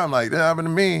whole time like, that happened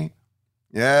to me.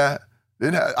 Yeah.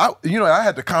 I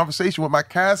had the conversation with my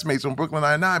castmates on Brooklyn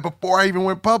Nine-Nine before I even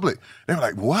went public. They were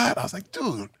like, "What?" I was like, "Dude,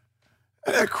 isn't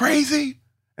that crazy?"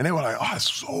 And they were like, "Oh,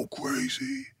 it's so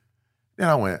crazy." Then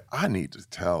I went, I need to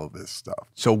tell this stuff.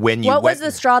 So what was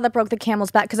the straw that broke the camel's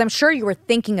back? Because I'm sure you were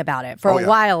thinking about it for a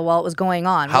while it was going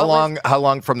on. How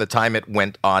long from the time it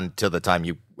went on to the time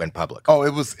you went public? Oh,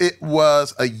 it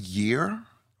was a year.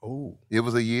 Oh, it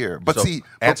was a year. But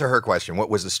answer her question. What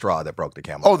was the straw that broke the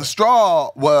camel? Oh, the straw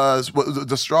was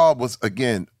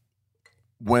again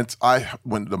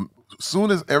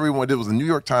soon as everyone, it was the New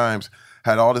York Times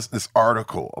had all this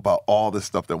article about all this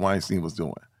stuff that Weinstein was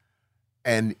doing.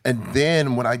 And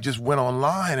then when I just went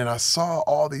online and I saw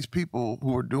all these people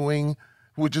who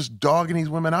were just dogging these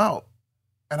women out.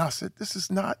 And I said, this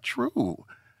is not true.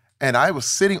 And I was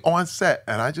sitting on set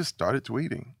and I just started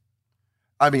tweeting.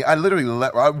 I mean, I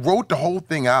wrote the whole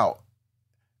thing out.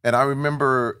 And I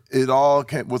remember it all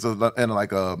was in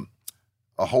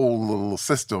a whole little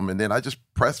system. And then I just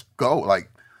pressed go.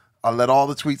 Like, I let all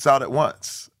the tweets out at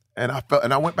once. And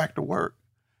I went back to work.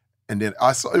 And then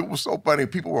I saw, it was so funny.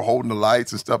 People were holding the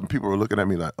lights and stuff, and people were looking at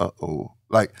me like, uh-oh.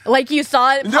 Like you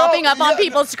saw it popping up on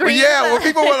people's screens? Yeah, well,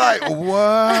 people were like,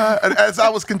 what? And as I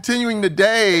was continuing the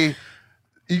day,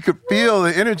 you could feel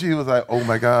the energy. It was like, oh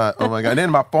my God. And then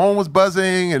my phone was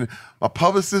buzzing, and my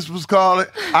publicist was calling.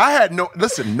 I had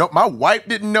my wife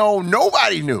didn't know.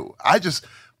 Nobody knew.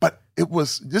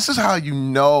 This is how you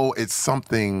know it's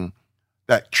something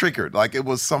that triggered. Like, it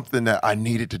was something that I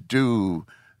needed to do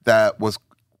that was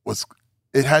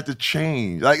it had to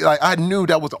change. Like I knew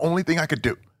that was the only thing I could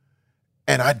do.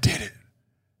 And I did it.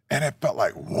 And it felt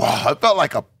like, wow, it felt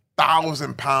like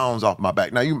 1,000 pounds off my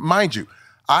back. Now, mind you,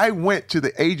 I went to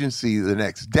the agency the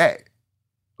next day.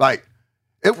 Like,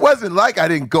 it wasn't like I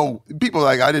didn't go, people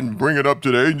like, I didn't bring it up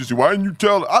to the agency. Why didn't you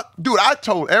tell? I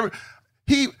told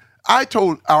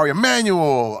Ari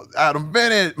Emanuel, Adam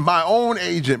Bennett, my own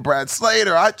agent, Brad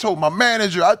Slater. I told my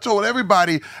manager. I told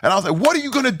everybody. And I was like, what are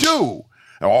you going to do?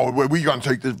 Oh, we're going to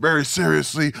take this very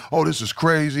seriously. Oh, this is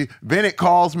crazy. Bennett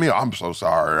calls me. I'm so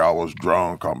sorry. I was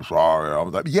drunk. I'm sorry. I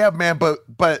was like, yeah, man,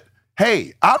 but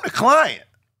hey, I'm the client.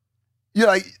 You're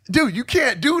like, dude, you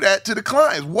can't do that to the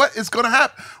clients. What is going to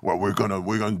happen? Well, we're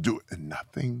gonna do it, and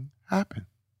nothing happened.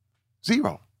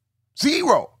 Zero.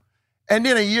 And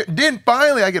then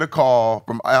finally, I get a call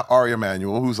from Ari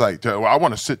Emanuel, who's like, well, I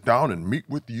want to sit down and meet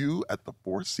with you at the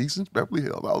Four Seasons Beverly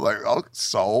Hills. I was like, oh,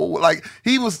 so like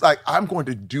he was like, I'm going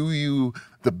to do you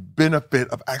the benefit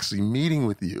of actually meeting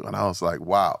with you, and I was like,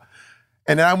 wow.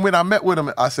 And then when I met with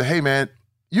him, I said, hey man,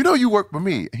 you know you work for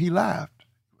me. And he laughed.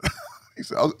 He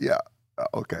said, oh yeah.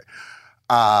 Okay.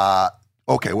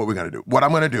 Okay, what we're going to do. What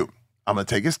I'm going to do, I'm going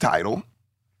to take his title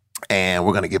and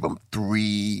we're going to give him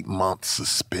 3-month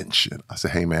suspension. I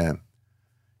said, hey, man,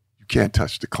 you can't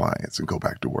touch the clients and go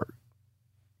back to work,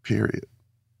 period.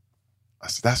 I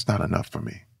said, that's not enough for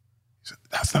me. He said,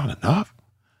 that's not enough?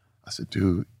 I said,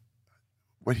 dude,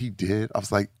 what he did, I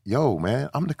was like, yo, man,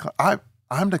 I'm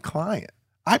the client.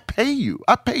 I pay you.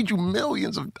 I paid you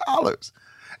millions of dollars.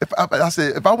 I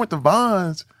said, if I went to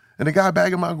Vons and the guy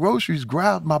bagging my groceries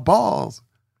grabbed my balls,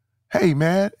 hey,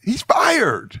 man, he's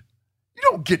fired. You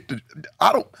don't get to,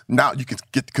 now you can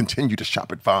continue to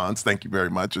shop at Vons, thank you very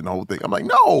much, and the whole thing. I'm like,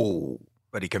 no.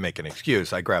 But he can make an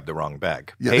excuse. I grabbed the wrong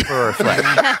bag. Yeah. Paper or flesh?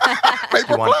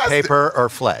 You want paper or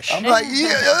flesh? I'm like,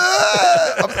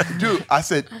 yeah. Dude, I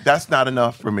said, that's not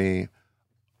enough for me.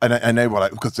 And they were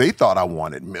like, because they thought I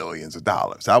wanted millions of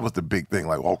dollars. That was the big thing.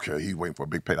 Like, okay, he's waiting for a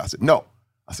big payday. I said, no.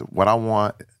 I said, what I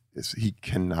want is he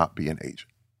cannot be an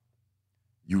agent.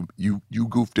 You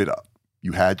goofed it up.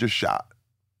 You had your shot.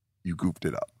 You goofed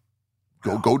it up.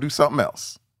 Go do something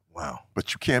else. Wow.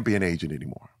 But you can't be an agent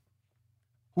anymore.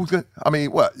 Who's gonna? I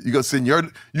mean, what? You gonna send your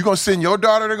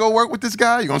daughter to go work with this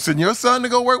guy? You gonna send your son to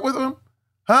go work with him?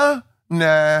 Huh?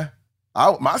 Nah.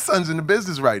 My son's in the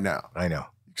business right now. I know.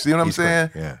 You see what I'm saying?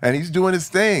 Yeah. And he's doing his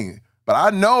thing. But I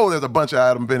know there's a bunch of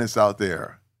Adam Bennett's out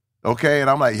there. Okay? And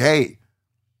I'm like, hey,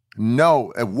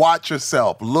 no, and watch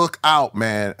yourself. Look out,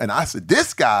 man. And I said,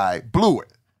 this guy blew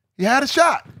it. He had a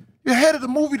shot. You're head of the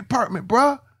movie department,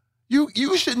 bruh.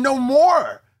 You should know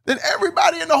more than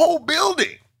everybody in the whole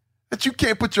building that you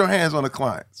can't put your hands on the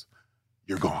clients.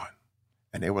 You're gone.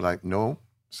 And they were like, no,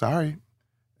 sorry.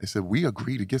 They said, we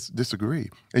agree to disagree.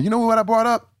 And you know what I brought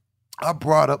up? I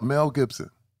brought up Mel Gibson.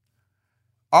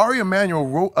 Ari Emanuel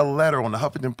wrote a letter on the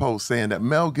Huffington Post saying that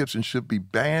Mel Gibson should be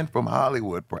banned from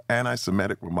Hollywood for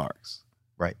anti-Semitic remarks.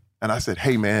 Right. And I said,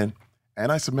 hey, man,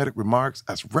 anti-Semitic remarks,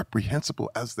 as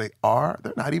reprehensible as they are,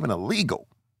 they're not even illegal.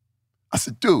 I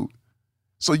said, dude,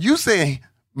 so you saying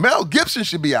Mel Gibson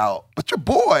should be out, but your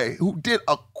boy who did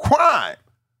a crime,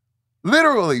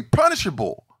 literally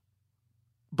punishable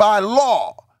by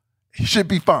law, he should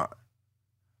be fine.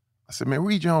 I said, man,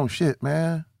 read your own shit,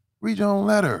 man. Read your own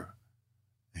letter.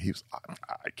 And he was, I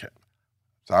can't.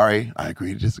 Sorry, I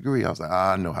agree to disagree. I was like,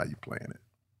 I know how you playing it.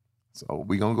 So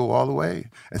we gonna go all the way.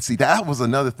 And see, that was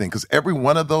another thing, because every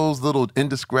one of those little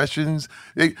indiscretions,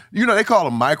 they call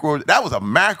them that was a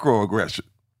macroaggression.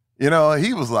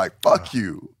 He was like, fuck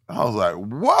you. I was like,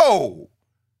 whoa,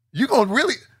 you gonna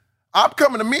really, I'm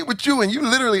coming to meet with you and you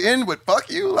literally end with fuck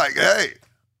you? Like, hey.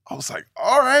 I was like,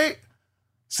 all right.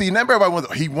 See, and then everybody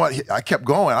I kept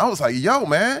going. I was like, yo,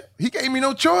 man, he gave me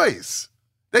no choice.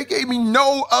 They gave me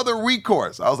no other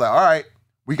recourse. I was like, all right,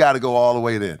 we got to go all the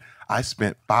way then. I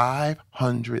spent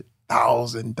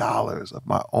 $500,000 of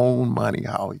my own money,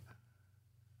 Howie.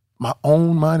 My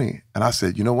own money. And I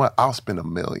said, you know what? I'll spend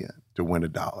 $1 million to win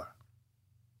 $1.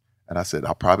 And I said,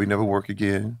 I'll probably never work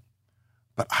again,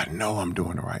 but I know I'm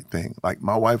doing the right thing. Like,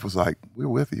 my wife was like, we're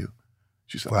with you.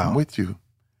 She said, wow. I'm with you.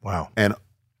 Wow.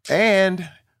 And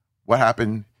what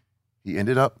happened, he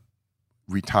ended up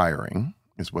retiring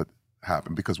is what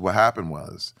happened. Because what happened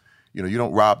was, you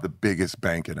don't rob the biggest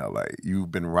bank in LA.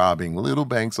 You've been robbing little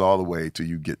banks all the way till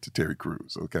you get to Terry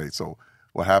Crews. Okay. So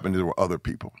what happened, there were other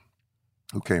people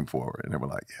who came forward and they were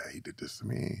like, yeah, he did this to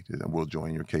me. And we'll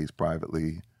join your case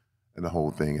privately and the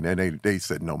whole thing. And then they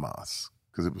said no mas,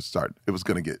 because it was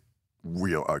going to get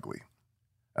real ugly.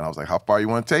 And I was like, how far you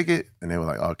want to take it? And they were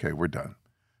like, okay, we're done.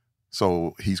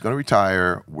 So he's going to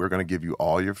retire. We're going to give you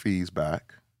all your fees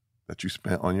back that you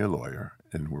spent on your lawyer,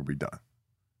 and we'll be done.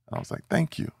 And I was like,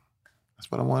 thank you.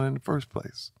 That's what I wanted in the first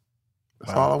place.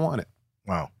 That's all I wanted.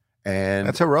 Wow. And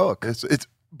that's heroic.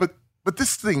 But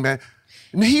this thing, man,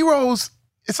 in heroes,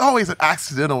 it's always an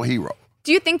accidental hero.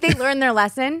 Do you think they learned their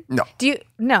lesson? No.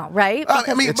 No, right?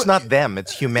 It's not them,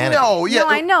 it's humanity. No,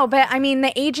 I know, but I mean,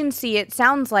 the agency, it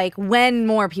sounds like when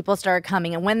more people started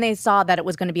coming and when they saw that it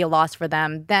was going to be a loss for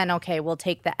them, then, okay, we'll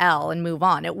take the L and move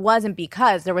on. It wasn't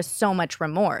because there was so much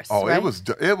remorse. Oh, right? It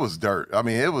was dirt. I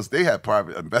mean, they had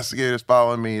private investigators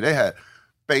following me. They had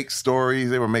fake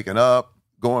stories they were making up,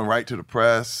 going right to the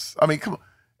press. I mean, come on.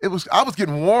 I was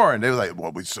getting warned. They were like,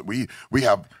 well, we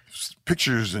have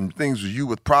pictures and things of you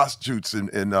with prostitutes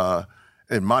in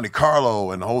Monte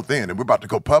Carlo and the whole thing, and we're about to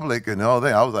go public and all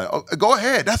that. I was like, oh, go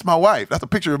ahead. That's my wife. That's a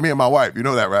picture of me and my wife. You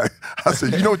know that, right? I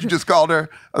said, you know what you just called her?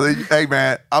 I said, hey,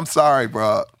 man, I'm sorry,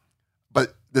 bro.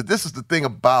 But this is the thing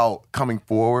about coming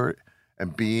forward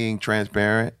and being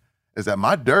transparent is that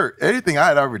my dirt, anything I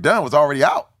had ever done was already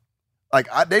out. Like,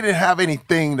 they didn't have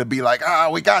anything to be like,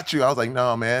 we got you. I was like,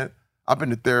 no, man. I've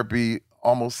been to therapy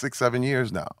almost 6-7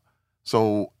 years now.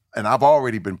 So, and I've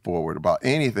already been forward about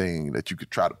anything that you could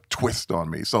try to twist on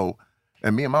me. So,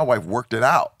 and me and my wife worked it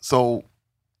out. So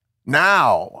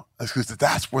now, because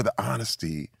that's where the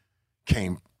honesty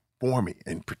came for me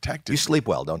and protected You me. sleep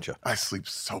well, don't you? I sleep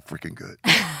so freaking good.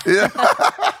 Yeah.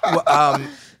 Well,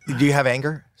 do you have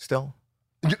anger still?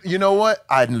 You know what?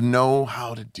 I know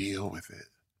how to deal with it.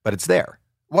 But it's there.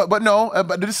 But no,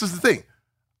 but this is the thing.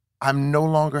 I'm no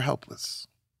longer helpless.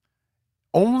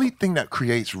 Only thing that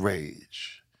creates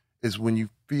rage is when you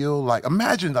feel like,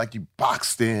 imagine like you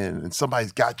boxed in and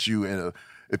somebody's got you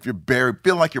if you're buried,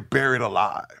 feel like you're buried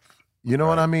alive. You know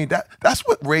what I mean? That's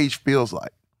what rage feels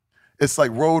like. It's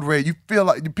like road rage. You feel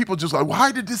like people just like,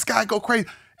 why did this guy go crazy?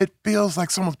 It feels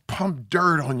like someone's pumped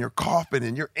dirt on your coffin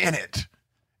and you're in it.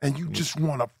 And you just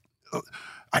want to,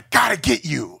 I gotta get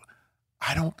you.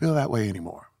 I don't feel that way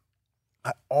anymore.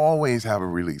 I always have a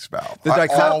release valve. I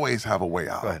always have a way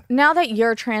out. Now that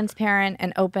you're transparent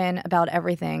and open about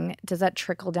everything, does that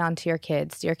trickle down to your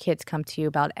kids? Do your kids come to you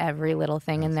about every little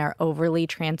thing and they're overly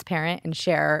transparent and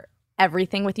share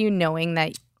everything with you knowing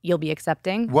that you'll be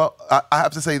accepting? Well, I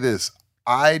have to say this.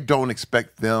 I don't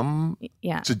expect them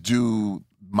to do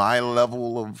my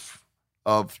level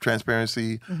of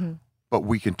transparency, but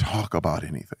we can talk about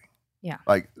anything. Yeah.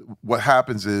 Like what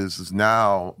happens is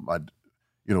now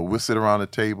we'll sit around the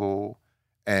table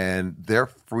and they're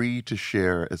free to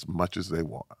share as much as they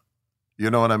want. You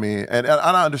know what I mean? And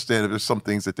I understand if there's some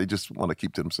things that they just want to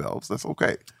keep to themselves. That's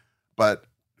okay. But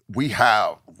we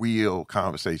have real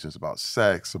conversations about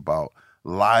sex, about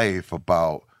life,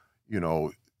 about,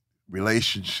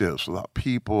 relationships, about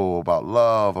people, about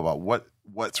love, about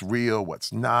what's real,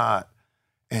 what's not.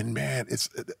 And man, it's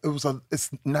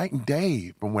night and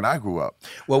day from when I grew up.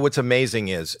 Well, what's amazing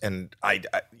is, and I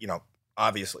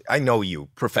obviously, I know you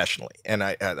professionally, and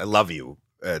I love you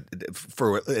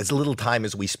for as little time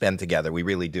as we spend together. We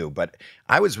really do. But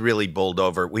I was really bowled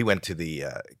over. We went to the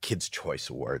Kids' Choice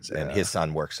Awards, and his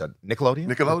son works at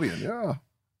Nickelodeon. Nickelodeon, yeah.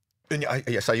 And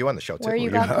I saw you on the show, too. Where you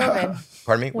got COVID.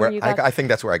 Pardon me? I think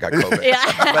that's where I got COVID.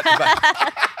 Yeah.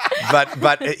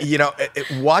 But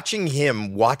watching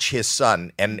him watch his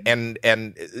son and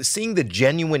seeing the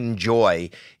genuine joy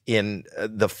in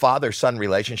the father-son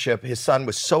relationship. His son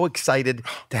was so excited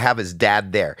to have his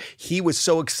dad there. He was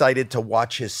so excited to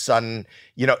watch his son.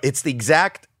 It's the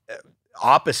exact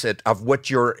opposite of what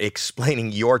you're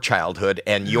explaining your childhood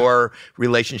and your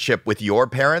relationship with your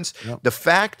parents. Yep. The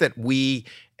fact that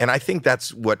and I think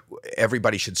that's what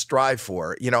everybody should strive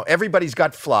for. Everybody's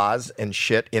got flaws and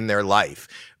shit in their life,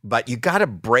 but you got to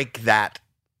break that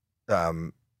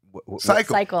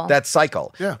cycle. That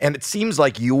cycle. Yeah. And it seems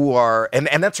like you are, and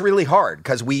that's really hard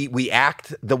because we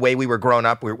act the way we were grown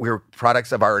up. We're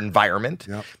products of our environment.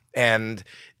 Yep. And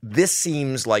this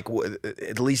seems like,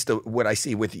 at least what I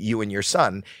see with you and your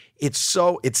son, it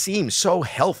seems so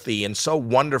healthy and so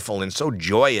wonderful and so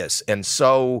joyous and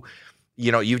so,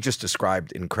 you've just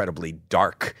described incredibly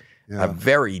dark, a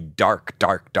very dark,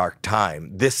 dark, dark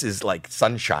time. This is like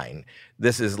sunshine.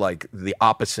 This is like the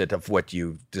opposite of what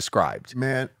you've described.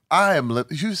 Man,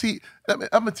 you see, I'm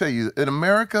going to tell you, in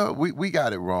America, we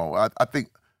got it wrong. I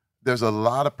think there's a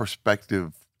lot of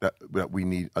perspective that we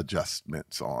need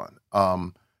adjustments on.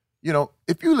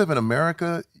 If you live in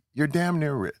America, you're damn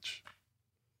near rich.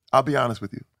 I'll be honest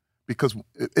with you. Because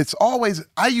it's always,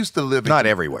 I used to live Not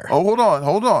everywhere. Oh,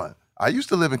 hold on. I used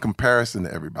to live in comparison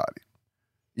to everybody.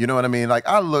 You know what I mean? Like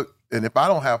I look, and if I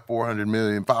don't have 400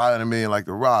 million, 500 million like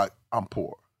The Rock, I'm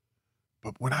poor.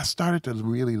 But when I started to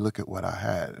really look at what I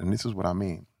had, and this is what I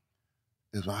mean,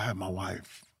 is when I had my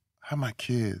wife, I had my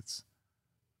kids,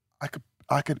 I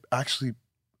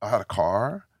had a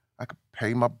car, I could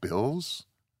pay my bills,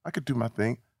 I could do my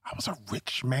thing. I was a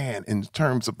rich man in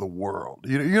terms of the world.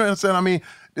 You know what I'm saying? I mean,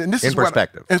 and this is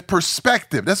perspective. It's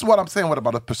perspective. This is what I'm saying. What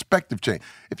about a perspective change?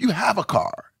 If you have a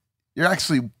car, you're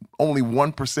actually only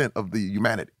 1% of the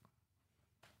humanity.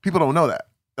 People don't know that.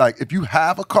 Like, if you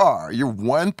have a car, you're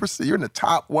 1%. You're in the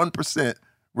top 1%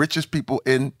 richest people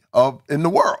in the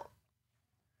world.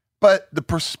 But the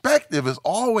perspective is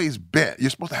always bent. You're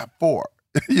supposed to have 4.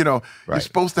 You're Right.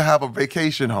 supposed to have a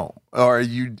vacation home, or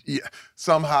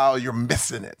somehow you're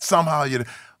missing it.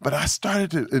 But I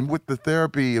started to, and with the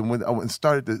therapy, and when I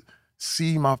started to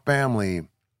see my family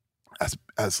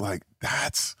as like,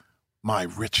 that's my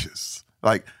riches.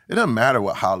 Like, it doesn't matter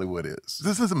what Hollywood is.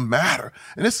 This doesn't matter.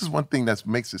 And this is one thing that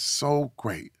makes it so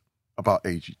great about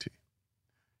AGT.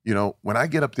 When I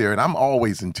get up there, and I'm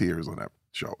always in tears on that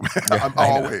show. I'm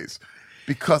always,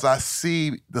 because I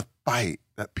see the fight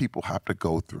that people have to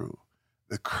go through,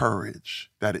 the courage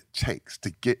that it takes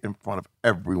to get in front of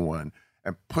everyone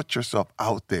and put yourself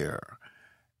out there.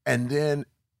 And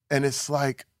it's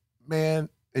like, man,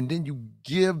 and then you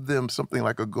give them something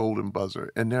like a golden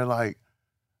buzzer, and they're like,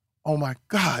 oh my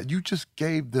God, you just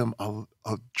gave them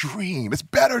a dream. It's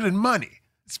better than money.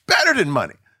 It's better than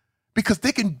money. Because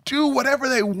they can do whatever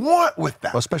they want with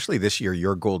that. Well, especially this year,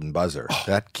 your golden buzzer,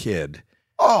 that kid.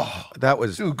 Oh, that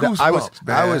was. Dude, goosebumps,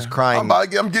 I was crying.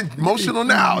 I'm getting emotional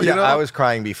now. I was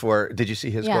crying before. Did you see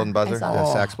his golden buzzer?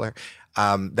 The sax player.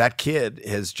 That kid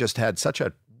has just had such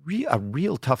a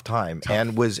real tough time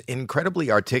and was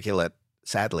incredibly articulate,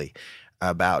 sadly,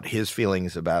 about his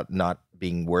feelings about not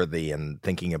being worthy and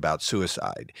thinking about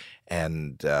suicide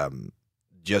and.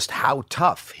 Just how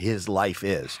tough his life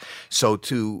is. So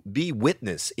to be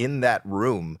witness in that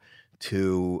room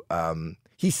to,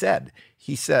 we said,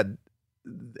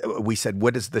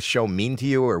 what does the show mean to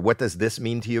you? Or what does this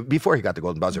mean to you? Before he got the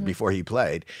golden buzzer, before he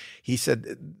played, he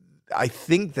said, I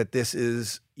think that this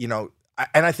is, and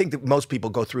I think that most people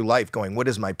go through life going, what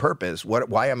is my purpose?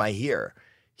 Why am I here?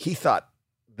 He thought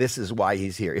this is why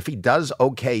he's here. If he does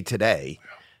okay today,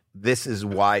 this is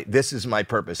my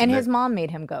purpose. And his mom made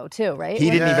him go too, right? He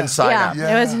didn't even sign up.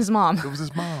 Yeah, it was his mom. It was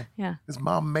his mom. Yeah. His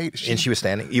mom made it. And she was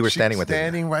standing, you were standing with her.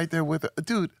 Standing right there with her.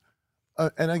 Dude,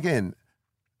 and again,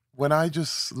 when I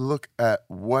just look at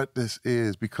what this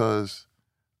is, because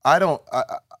it's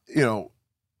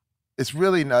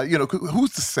really not,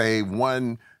 who's to say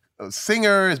one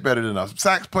singer is better than a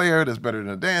sax player, that's better than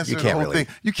a dancer, you can't the whole really.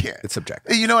 thing. You can't. It's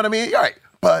subjective. You know what I mean? You're right.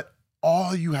 But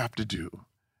all you have to do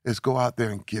is go out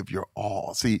there and give your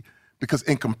all. See, because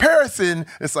in comparison,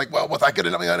 it's like, well, was I good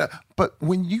enough? But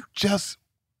when you just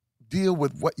deal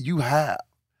with what you have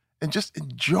and just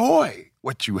enjoy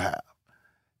what you have,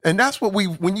 and that's what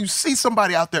when you see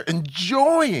somebody out there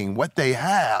enjoying what they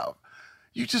have,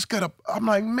 you just gotta, I'm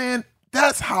like, man,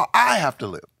 that's how I have to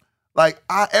live. Like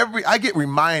I get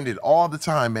reminded all the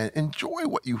time, man, enjoy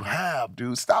what you have,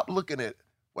 dude. Stop looking at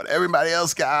what everybody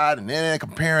else got and then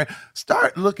comparing.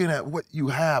 Start looking at what you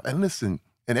have and listen.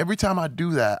 And every time I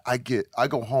do that, I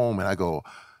go home and I go,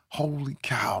 holy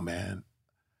cow, man,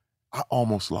 I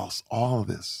almost lost all of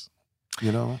this,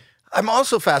 I'm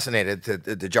also fascinated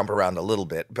to jump around a little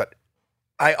bit, but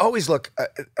I always look,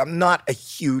 I'm not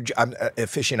I'm an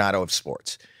aficionado of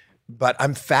sports, but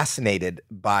I'm fascinated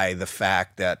by the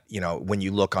fact that, when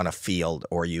you look on a field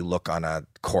or you look on a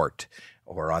court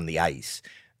or on the ice,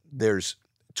 there's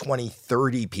 20,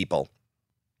 30 people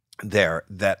there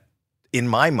that, in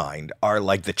my mind, are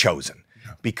like the chosen.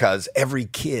 Because every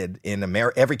kid in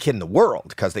the world,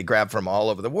 because they grab from all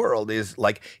over the world, is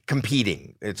like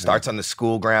competing. It starts on the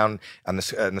school ground, on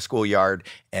the schoolyard,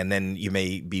 and then you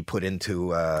may be put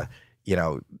into,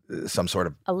 some sort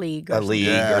of a league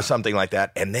or something like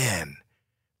that, and then,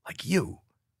 like you,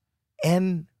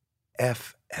 NFL.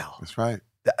 That's right.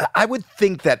 I would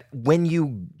think that when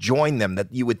you join them,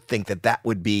 that you would think that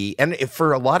would be, and if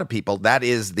for a lot of people, that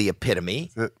is the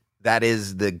epitome. That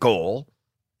is the goal.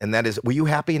 And that is, were you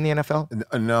happy in the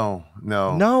NFL?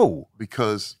 No.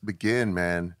 Because again,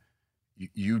 man,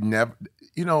 you never,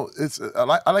 it's,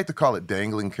 I like to call it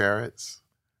dangling carrots.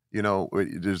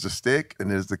 There's a stick and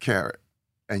there's the carrot,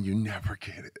 and you never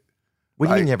get it. What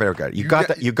do you mean you never got it?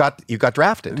 You got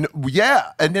drafted.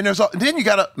 Yeah, and then then you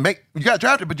got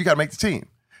drafted, but you got to make the team.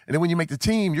 And then when you make the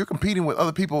team, you're competing with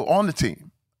other people on the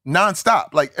team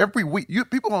nonstop. Like every week,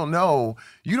 people don't know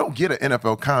you don't get an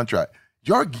NFL contract.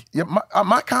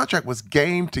 My contract was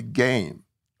game to game.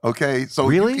 Okay, so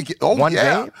really, one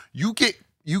game you get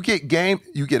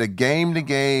a game to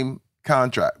game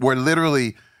contract where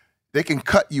literally they can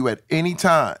cut you at any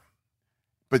time,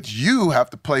 but you have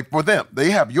to play for them.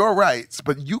 They have your rights,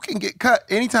 but you can get cut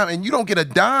anytime, and you don't get a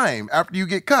dime after you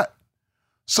get cut.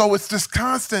 So it's this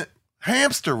constant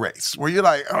hamster race where you're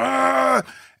like,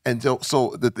 and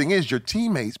so the thing is, your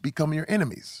teammates become your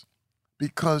enemies.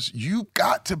 Because you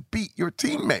got to beat your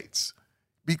teammates.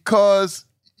 Because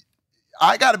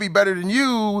I got to be better than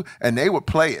you. And they would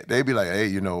play it. They'd be like,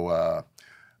 hey,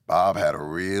 Bob had a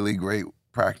really great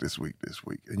practice week this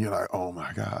week. And you're like, oh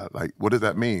my God. Like, what does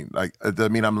that mean? Like, does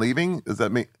that mean I'm leaving? Does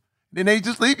that mean? Then they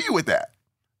just leave you with that.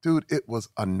 dude, it was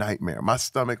a nightmare. My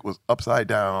stomach was upside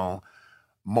down.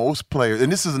 Most players,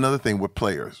 and this is another thing with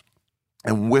players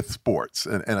and with sports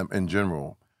and in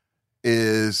general,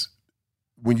 is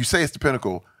when you say it's the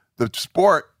pinnacle, the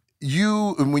sport,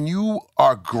 when you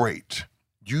are great,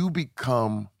 you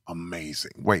become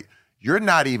amazing. Wait, you're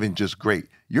not even just great.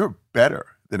 You're better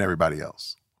than everybody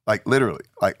else. Like literally,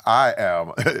 like I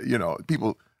am,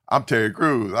 people, I'm Terry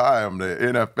Crews. I am the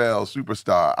NFL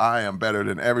superstar. I am better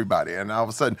than everybody. And all of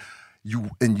a sudden,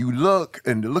 you look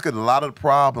at a lot of the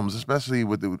problems, especially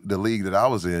with the league that I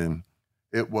was in.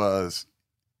 It was,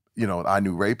 I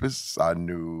knew rapists. I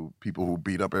knew people who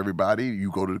beat up everybody.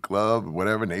 You go to the club, or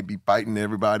whatever, and they be fighting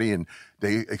everybody, and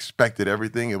they expected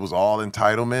everything. It was all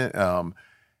entitlement.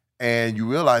 And you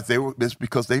realize it's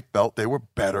because they felt they were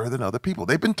better than other people.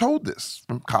 They've been told this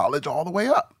from college all the way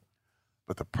up.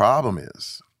 But the problem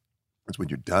is when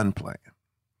you're done playing,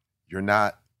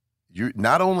 not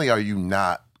only are you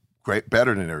not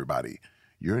better than everybody,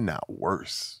 you're not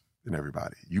worse than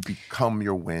everybody. You become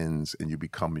your wins and you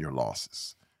become your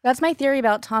losses. That's my theory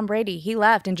about Tom Brady. He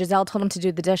left and Giselle told him to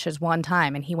do the dishes one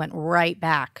time and he went right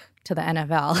back to the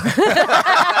NFL.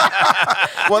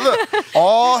 Well, look,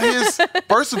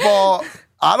 first of all,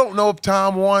 I don't know if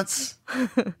Tom wants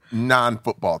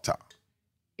non-football Tom.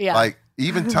 Yeah. Like,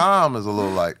 even Tom is a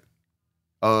little like,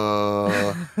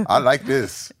 I like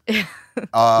this.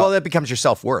 Well, that becomes your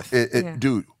self-worth.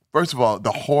 Dude, first of all,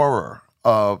 the horror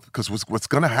of, because what's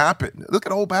going to happen, look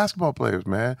at old basketball players,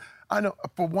 man. I know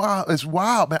for a while, it's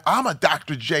wild, man. I'm a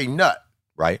Dr. J nut.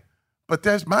 Right. But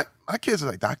there's my kids are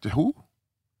like, Dr. Who?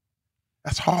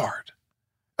 That's hard.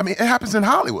 I mean, it happens in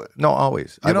Hollywood. No,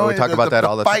 always. We talk about that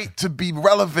all the time. The fight to be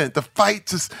relevant, the fight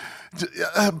to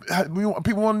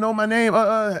people want to know my name.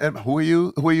 And who are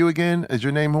you? Who are you again? Is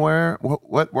your name where?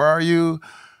 What? Where are you?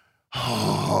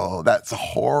 Oh, that's a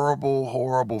horrible,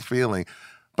 horrible feeling.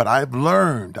 But I've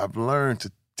learned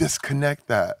to disconnect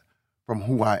that from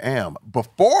who I am.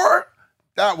 Before,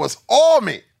 that was all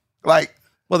me. Like,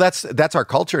 well, that's our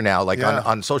culture now. Like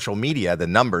on social media, the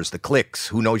numbers, the clicks,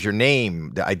 who knows your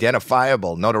name, the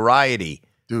identifiable, notoriety.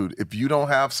 Dude, if you don't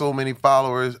have so many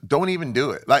followers, don't even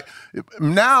do it. Like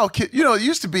now, it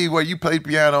used to be where you played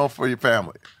piano for your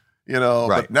family, Right.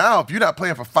 But now, if you're not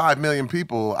playing for 5 million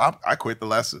people, I quit the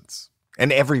lessons.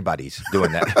 And everybody's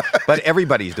doing that. But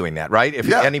everybody's doing that, right? If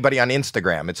anybody on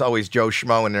Instagram, it's always Joe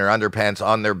Schmo in their underpants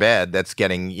on their bed that's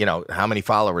getting, how many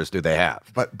followers do they have?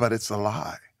 But it's a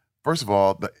lie. First of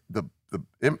all, the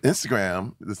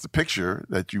Instagram, it's the picture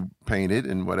that you painted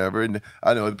and whatever. And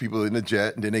I know the people in the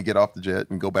jet, and then they get off the jet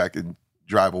and go back and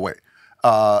drive away.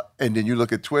 And then you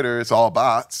look at Twitter, it's all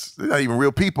bots. They're not even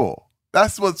real people.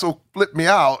 That's what so flipped me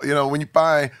out, when you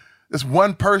find this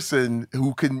one person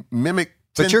who can mimic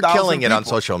 10,000 But you're killing people. it on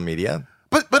social media.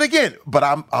 But again,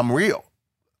 I'm real.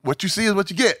 What you see is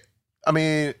what you get. I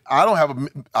mean, I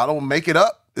don't make it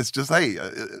up. It's just, hey,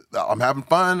 I'm having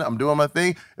fun. I'm doing my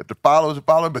thing. If the followers are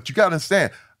following, but you got to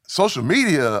understand, social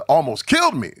media almost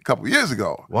killed me a couple of years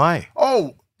ago. Why?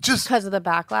 Oh, just because of the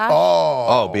backlash.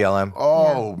 Oh, BLM.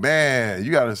 Oh man,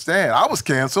 you got to understand. I was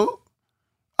canceled.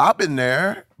 I've been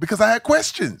there because I had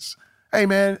questions. Hey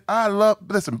man,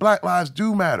 listen, Black lives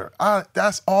do matter.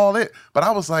 That's all it. But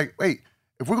I was like, wait,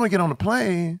 if we're gonna get on the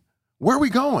plane, where are we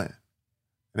going? And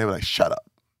they were like, shut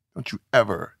up. Don't you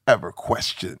ever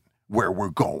question where we're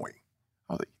going.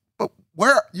 I was like, but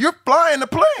where? You're flying the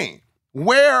plane.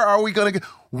 Where are we going to go?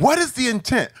 What is the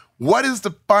intent? What is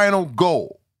the final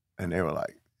goal? And they were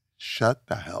like, shut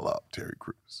the hell up, Terry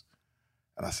Crews.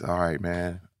 And I said, all right,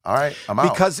 man. All right, I'm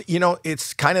out. Because,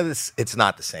 it's kind of this, it's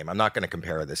not the same. I'm not going to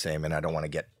compare the same, and I don't want to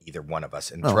get either one of us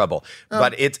in trouble.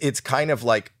 But it's kind of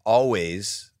like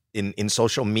always in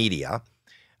social media,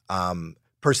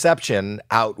 perception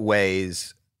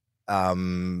outweighs,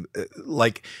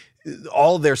 like,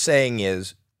 all they're saying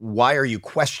is, why are you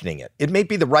questioning it? It may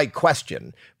be the right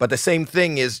question, but the same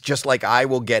thing is just like I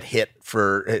will get hit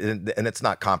for, and it's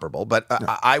not comparable, but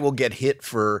I will get hit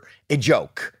for a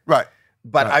joke. Right.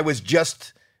 But I was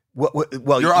just,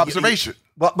 well, your observation.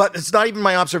 But it's not even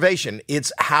my observation.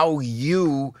 It's how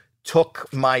you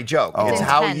took my joke. Oh. It's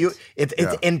how you, it's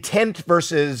intent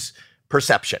versus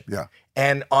perception. Yeah.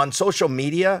 And on social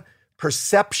media,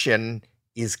 perception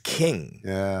is king.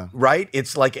 Yeah. Right?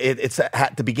 It's like it's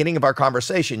at the beginning of our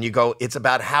conversation. You go, it's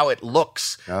about how it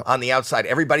looks on the outside.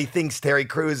 Everybody thinks Terry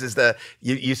Crews is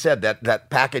you said that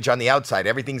package on the outside.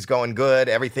 Everything's going good,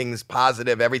 everything's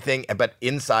positive, everything, but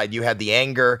inside you had the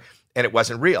anger and it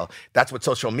wasn't real. That's what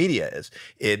social media is.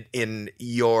 In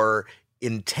your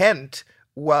intent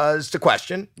was to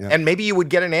question, and maybe you would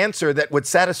get an answer that would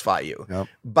satisfy you. Yep.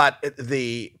 But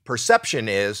the perception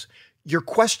is you're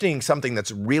questioning something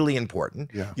that's really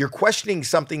important. Yeah. You're questioning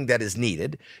something that is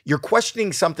needed. You're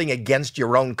questioning something against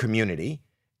your own community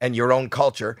and your own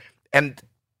culture. And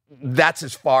that's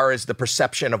as far as the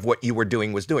perception of what you were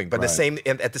doing was doing. But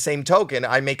at the same token,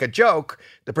 I make a joke.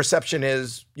 The perception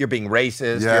is you're being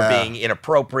racist, you're being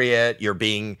inappropriate,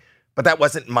 but that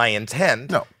wasn't my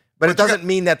intent. No. But it doesn't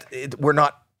mean that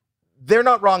they're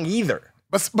not wrong either.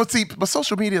 But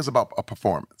social media is about a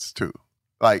performance too.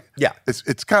 Like,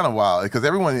 it's kind of wild because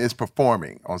everyone is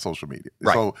performing on social media.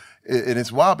 Right. So, and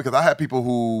it's wild because I had people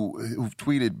who've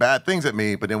tweeted bad things at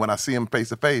me, but then when I see them face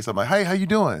to face, I'm like, hey, how you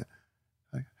doing?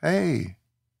 Like, hey,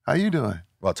 how you doing?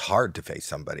 Well, it's hard to face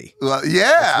somebody. Well,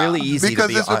 yeah. It's really easy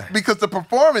because the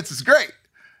performance is great.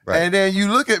 Right. And then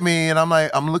you look at me and I'm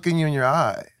like, I'm looking you in your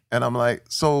eye. And I'm like,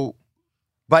 so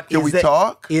can we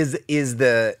talk?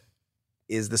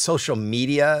 Is the social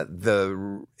media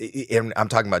and I'm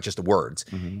talking about just the words,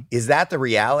 is that the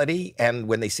reality? And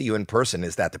when they see you in person,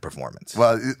 is that the performance?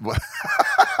 Well,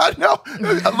 I know.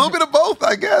 A little bit of both,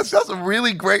 I guess. That's a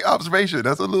really great observation.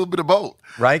 That's a little bit of both.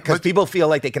 Right? Because people feel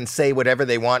like they can say whatever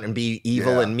they want and be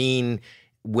evil and mean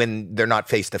when they're not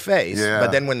face to face.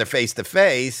 But then when they're face to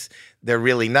face, they're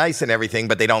really nice and everything,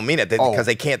 but they don't mean it because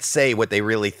they can't say what they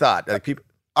really thought. Like people.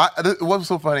 What was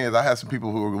so funny is I had some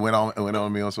people who went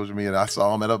on me on social media, and I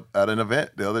saw them at an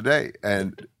event the other day,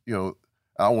 and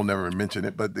I will never mention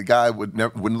it, but the guy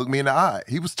wouldn't look me in the eye.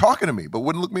 He was talking to me, but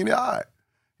wouldn't look me in the eye.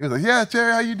 He was like, "Yeah,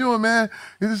 Terry, how you doing, man?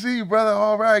 Good to see you, brother.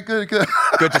 All right, good."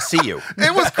 Good to see you.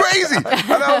 It was crazy, and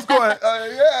I was going,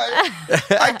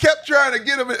 "Yeah." I kept trying to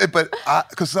get him, but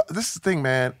because this is the thing,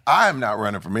 man. I am not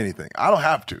running from anything. I don't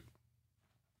have to.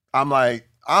 I'm like.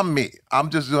 I'm me. I'm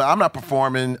not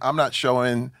performing. I'm not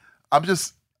showing. I'm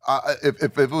just,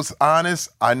 if it was honest,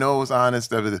 I know it was honest.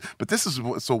 But this is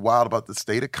what's so wild about the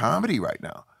state of comedy right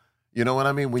now. You know what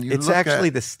I mean? When you it's look actually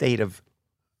at the state of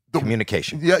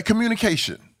communication. Yeah,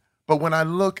 communication. But when I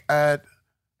look at,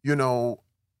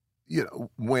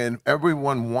 when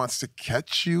everyone wants to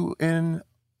catch you in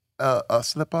a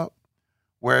slip up,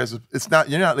 whereas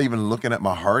you're not even looking at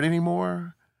my heart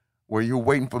anymore. Where you're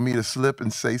waiting for me to slip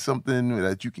and say something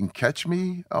that you can catch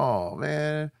me. Oh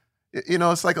man,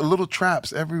 it's like a little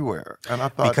traps everywhere. And I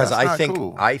thought because that's not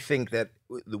cool. cool. I think that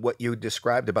what you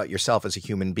described about yourself as a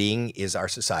human being is our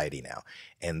society now,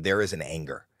 and there is an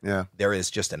anger. Yeah, there is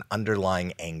just an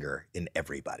underlying anger in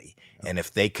everybody, and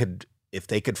if they could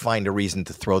find a reason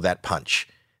to throw that punch.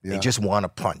 They just want to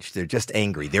punch. They're just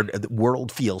angry. The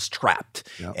world feels trapped.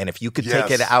 Yep. And if you could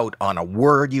take it out on a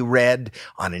word you read,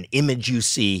 on an image you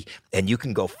see, and you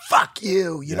can go, fuck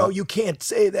you, you know, you can't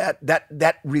say that.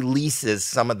 That releases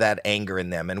some of that anger in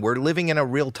them. And we're living in a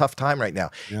real tough time right now.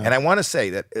 Yeah. And I want to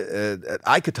say that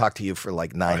I could talk to you for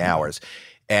like 9 hours.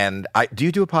 And do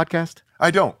you do a podcast? I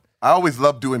don't. I always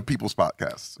love doing people's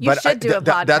podcasts. You should do a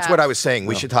podcast. That's what I was saying.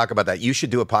 We should talk about that. You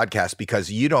should do a podcast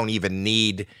because you don't even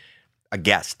need a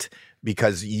guest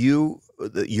because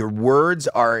your words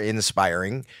are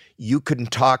inspiring. You can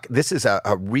talk. This is a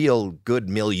real good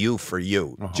milieu for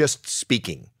you, just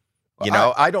speaking.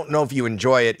 I don't know if you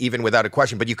enjoy it even without a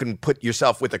question, but you can put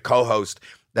yourself with a co-host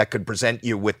that could present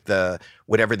you with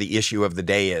whatever the issue of the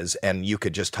day is, and you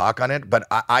could just talk on it. But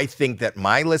I think that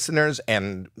my listeners,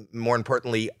 and more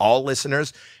importantly, all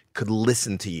listeners, could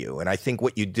listen to you. And I think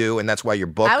what you do, and that's why your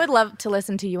book. I would love to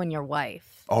listen to you and your wife.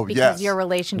 Oh, because your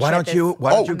relationship. Why don't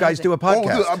you guys do a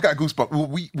podcast? I've got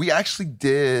goosebumps. We actually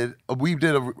did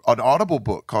an Audible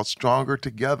book called Stronger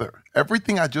Together.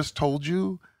 Everything I just told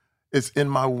you is in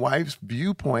my wife's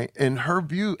viewpoint, in her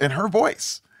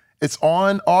voice. It's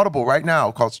on Audible right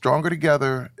now called Stronger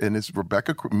Together, and it's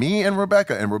me and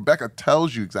Rebecca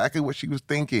tells you exactly what she was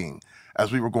thinking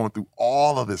as we were going through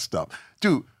all of this stuff.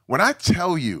 Dude, when I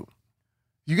tell you,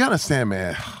 you gotta understand,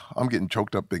 man, I'm getting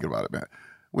choked up thinking about it, man.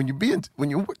 When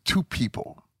you're with two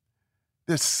people,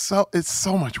 it's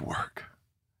so much work.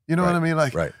 You know what I mean?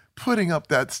 Like putting up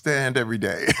that stand every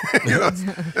day.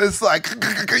 It's like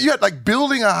you had like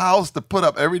building a house to put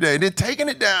up every day, and then taking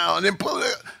it down, and then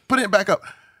putting it back up.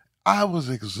 I was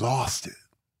exhausted.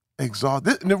 And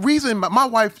the reason my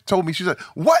wife told me, she said,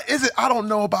 "What is it I don't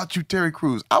know about you, Terry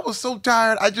Crews?" I was so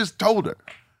tired. I just told her.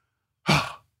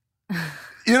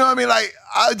 You know what I mean? Like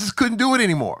I just couldn't do it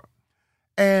anymore.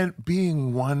 And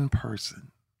being one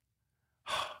person,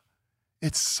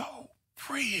 it's so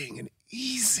freeing and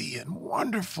easy and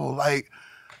wonderful. Like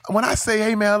when I say,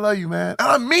 "Hey man, I love you, man," and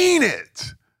I mean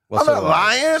it. Well, I'm not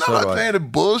lying. I'm not saying the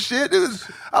bullshit.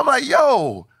 I'm like,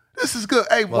 yo, this is good.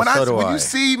 Hey, when you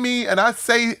see me and I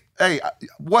say, "Hey,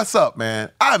 what's up,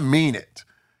 man?" I mean it.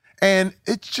 And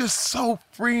it's just so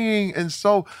freeing and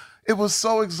so, it was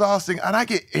so exhausting. And I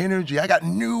get energy. I got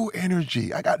new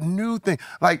energy. I got new things.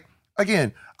 Like,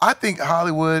 again, I think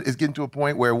Hollywood is getting to a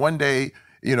point where one day,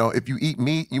 if you eat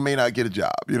meat, you may not get a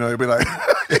job. It'd be like,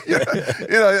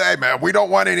 hey man, we don't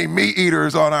want any meat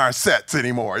eaters on our sets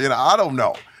anymore. I don't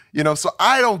know. So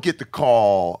I don't get to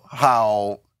call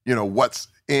how, what's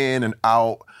in and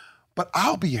out, but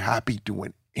I'll be happy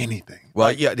doing anything.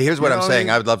 Well, yeah, here's what I'm saying.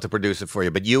 I would love to produce it for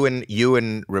you, but you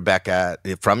and Rebecca,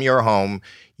 from your home,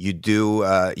 you do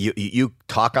you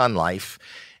talk on life,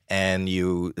 and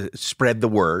you spread the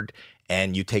word,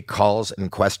 and you take calls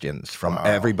and questions from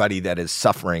everybody that is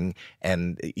suffering,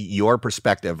 and your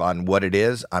perspective on what it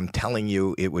is, I'm telling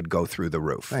you, it would go through the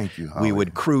roof. Thank you, Howie. We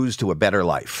would cruise to a better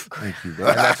life. Thank you.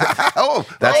 That's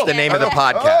the name of the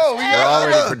podcast. We're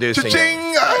already producing it.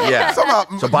 Yeah. Somehow,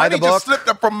 so buy the book. Just slipped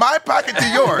up from my pocket to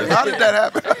yours. How did that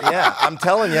happen? Yeah, I'm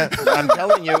telling you,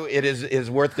 it is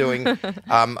worth doing.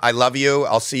 I love you.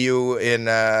 I'll see you in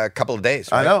a couple of days.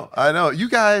 Right? I know. You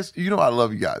guys, I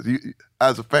love you guys.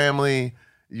 As a family,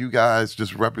 you guys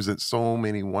just represent so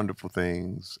many wonderful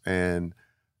things. And,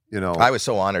 I was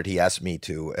so honored. He asked me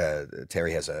to,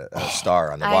 Terry has a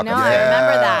star on the Walk of Fame. I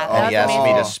remember that. He asked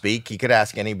me to speak. He could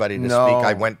ask anybody to speak.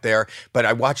 I went there, but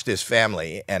I watched his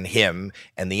family and him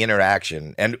and the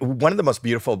interaction. And one of the most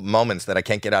beautiful moments that I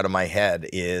can't get out of my head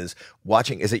is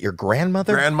watching, is it your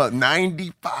grandmother?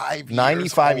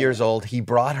 95 years old. He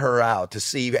brought her out to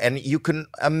see, and you can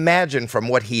imagine from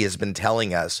what he has been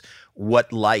telling us,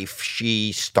 what life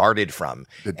she started from.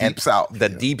 The Deep South. The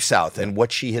Deep South, and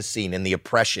what she has seen, and the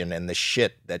oppression and the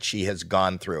shit that she has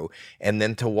gone through. And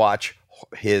then to watch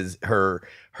her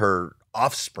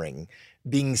offspring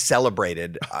being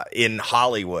celebrated in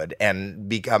Hollywood and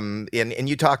become, and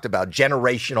you talked about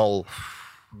generational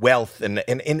wealth and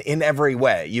in every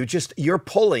way. You're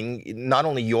pulling not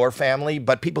only your family,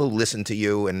 but people who listen to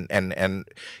you, and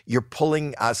you're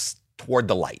pulling us toward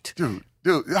the light. Dude,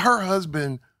 her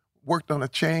husband worked on a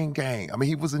chain gang. I mean,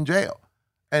 he was in jail.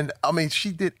 And I mean,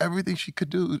 she did everything she could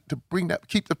do to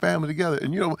keep the family together.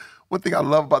 And one thing I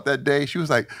love about that day, she was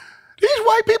like, these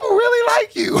white people really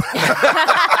like you.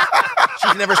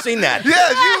 She's never seen that. Yeah,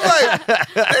 she was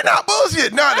like, they're not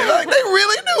bullshit. No, they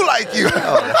really do like you.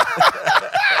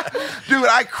 Dude,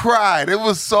 I cried. It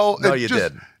was so. No, you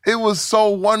did. It was so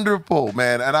wonderful,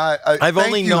 man. And I've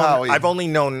only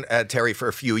known Terry for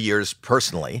a few years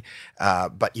personally,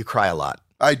 but you cry a lot.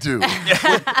 I do.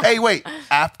 Hey, wait.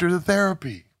 After the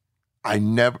therapy,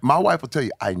 my wife will tell you,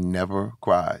 I never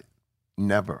cried.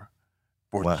 Never.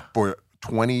 For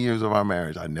 20 years of our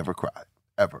marriage, I never cried.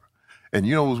 Ever. And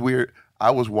what was weird? I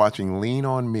was watching Lean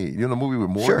on Me. The movie with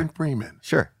Morgan Freeman.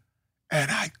 Sure. And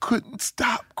I couldn't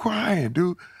stop crying,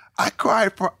 dude. I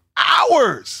cried for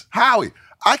hours. Howie,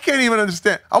 I can't even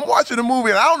understand. I'm watching the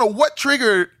movie, and I don't know what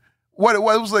triggered what it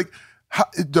was. It was like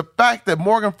the fact that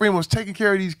Morgan Freeman was taking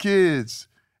care of these kids.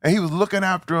 And he was looking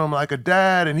after him like a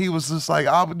dad, and he was just like,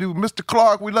 I'll do, Mr.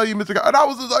 Clark, we love you, Mr. Clark. And I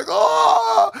was just like,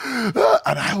 oh,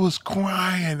 and I was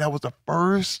crying. That was the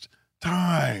first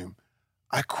time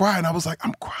I cried. And I was like,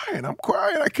 I'm crying. I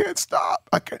can't stop.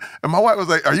 I can't. And my wife was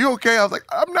like, are you okay? I was like,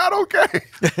 I'm not okay.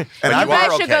 And you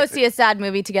guys should go see a sad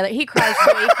movie together. He cries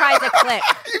too. He cries a Click.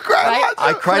 You cried right?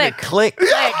 I cried at Click.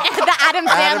 Yeah. The Adam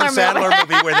Sandler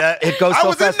movie where it goes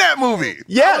so fast. I was in that movie.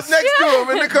 Yes. I was next to him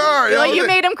in the car. Well, you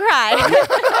made him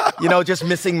cry. Just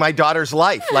missing my daughter's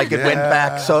life. Like it went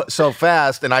back so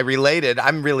fast, and I related.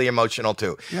 I'm really emotional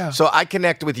too. Yeah. So I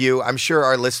connect with you. I'm sure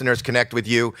our listeners connect with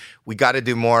you. We got to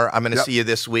do more. I'm going to see you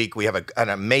this week. We have an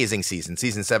amazing season.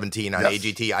 Season 17 on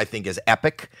AGT, I think, is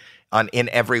epic in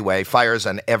every way. Fires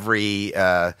on every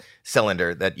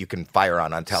cylinder that you can fire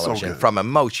on television, from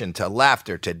emotion to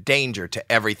laughter to danger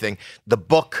to everything. The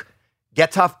book,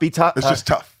 Get Tough, Be Tough. It's just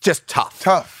tough. Just tough.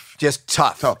 Tough. Just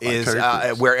tough is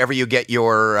wherever you get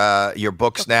your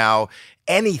books now.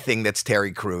 Anything that's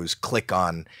Terry Crews, click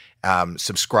on,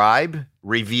 subscribe,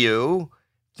 review.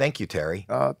 Thank you, Terry.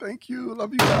 Thank you.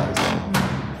 Love you guys.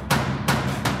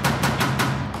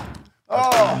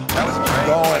 Oh, that was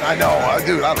great. I know.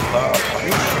 Dude, I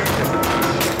love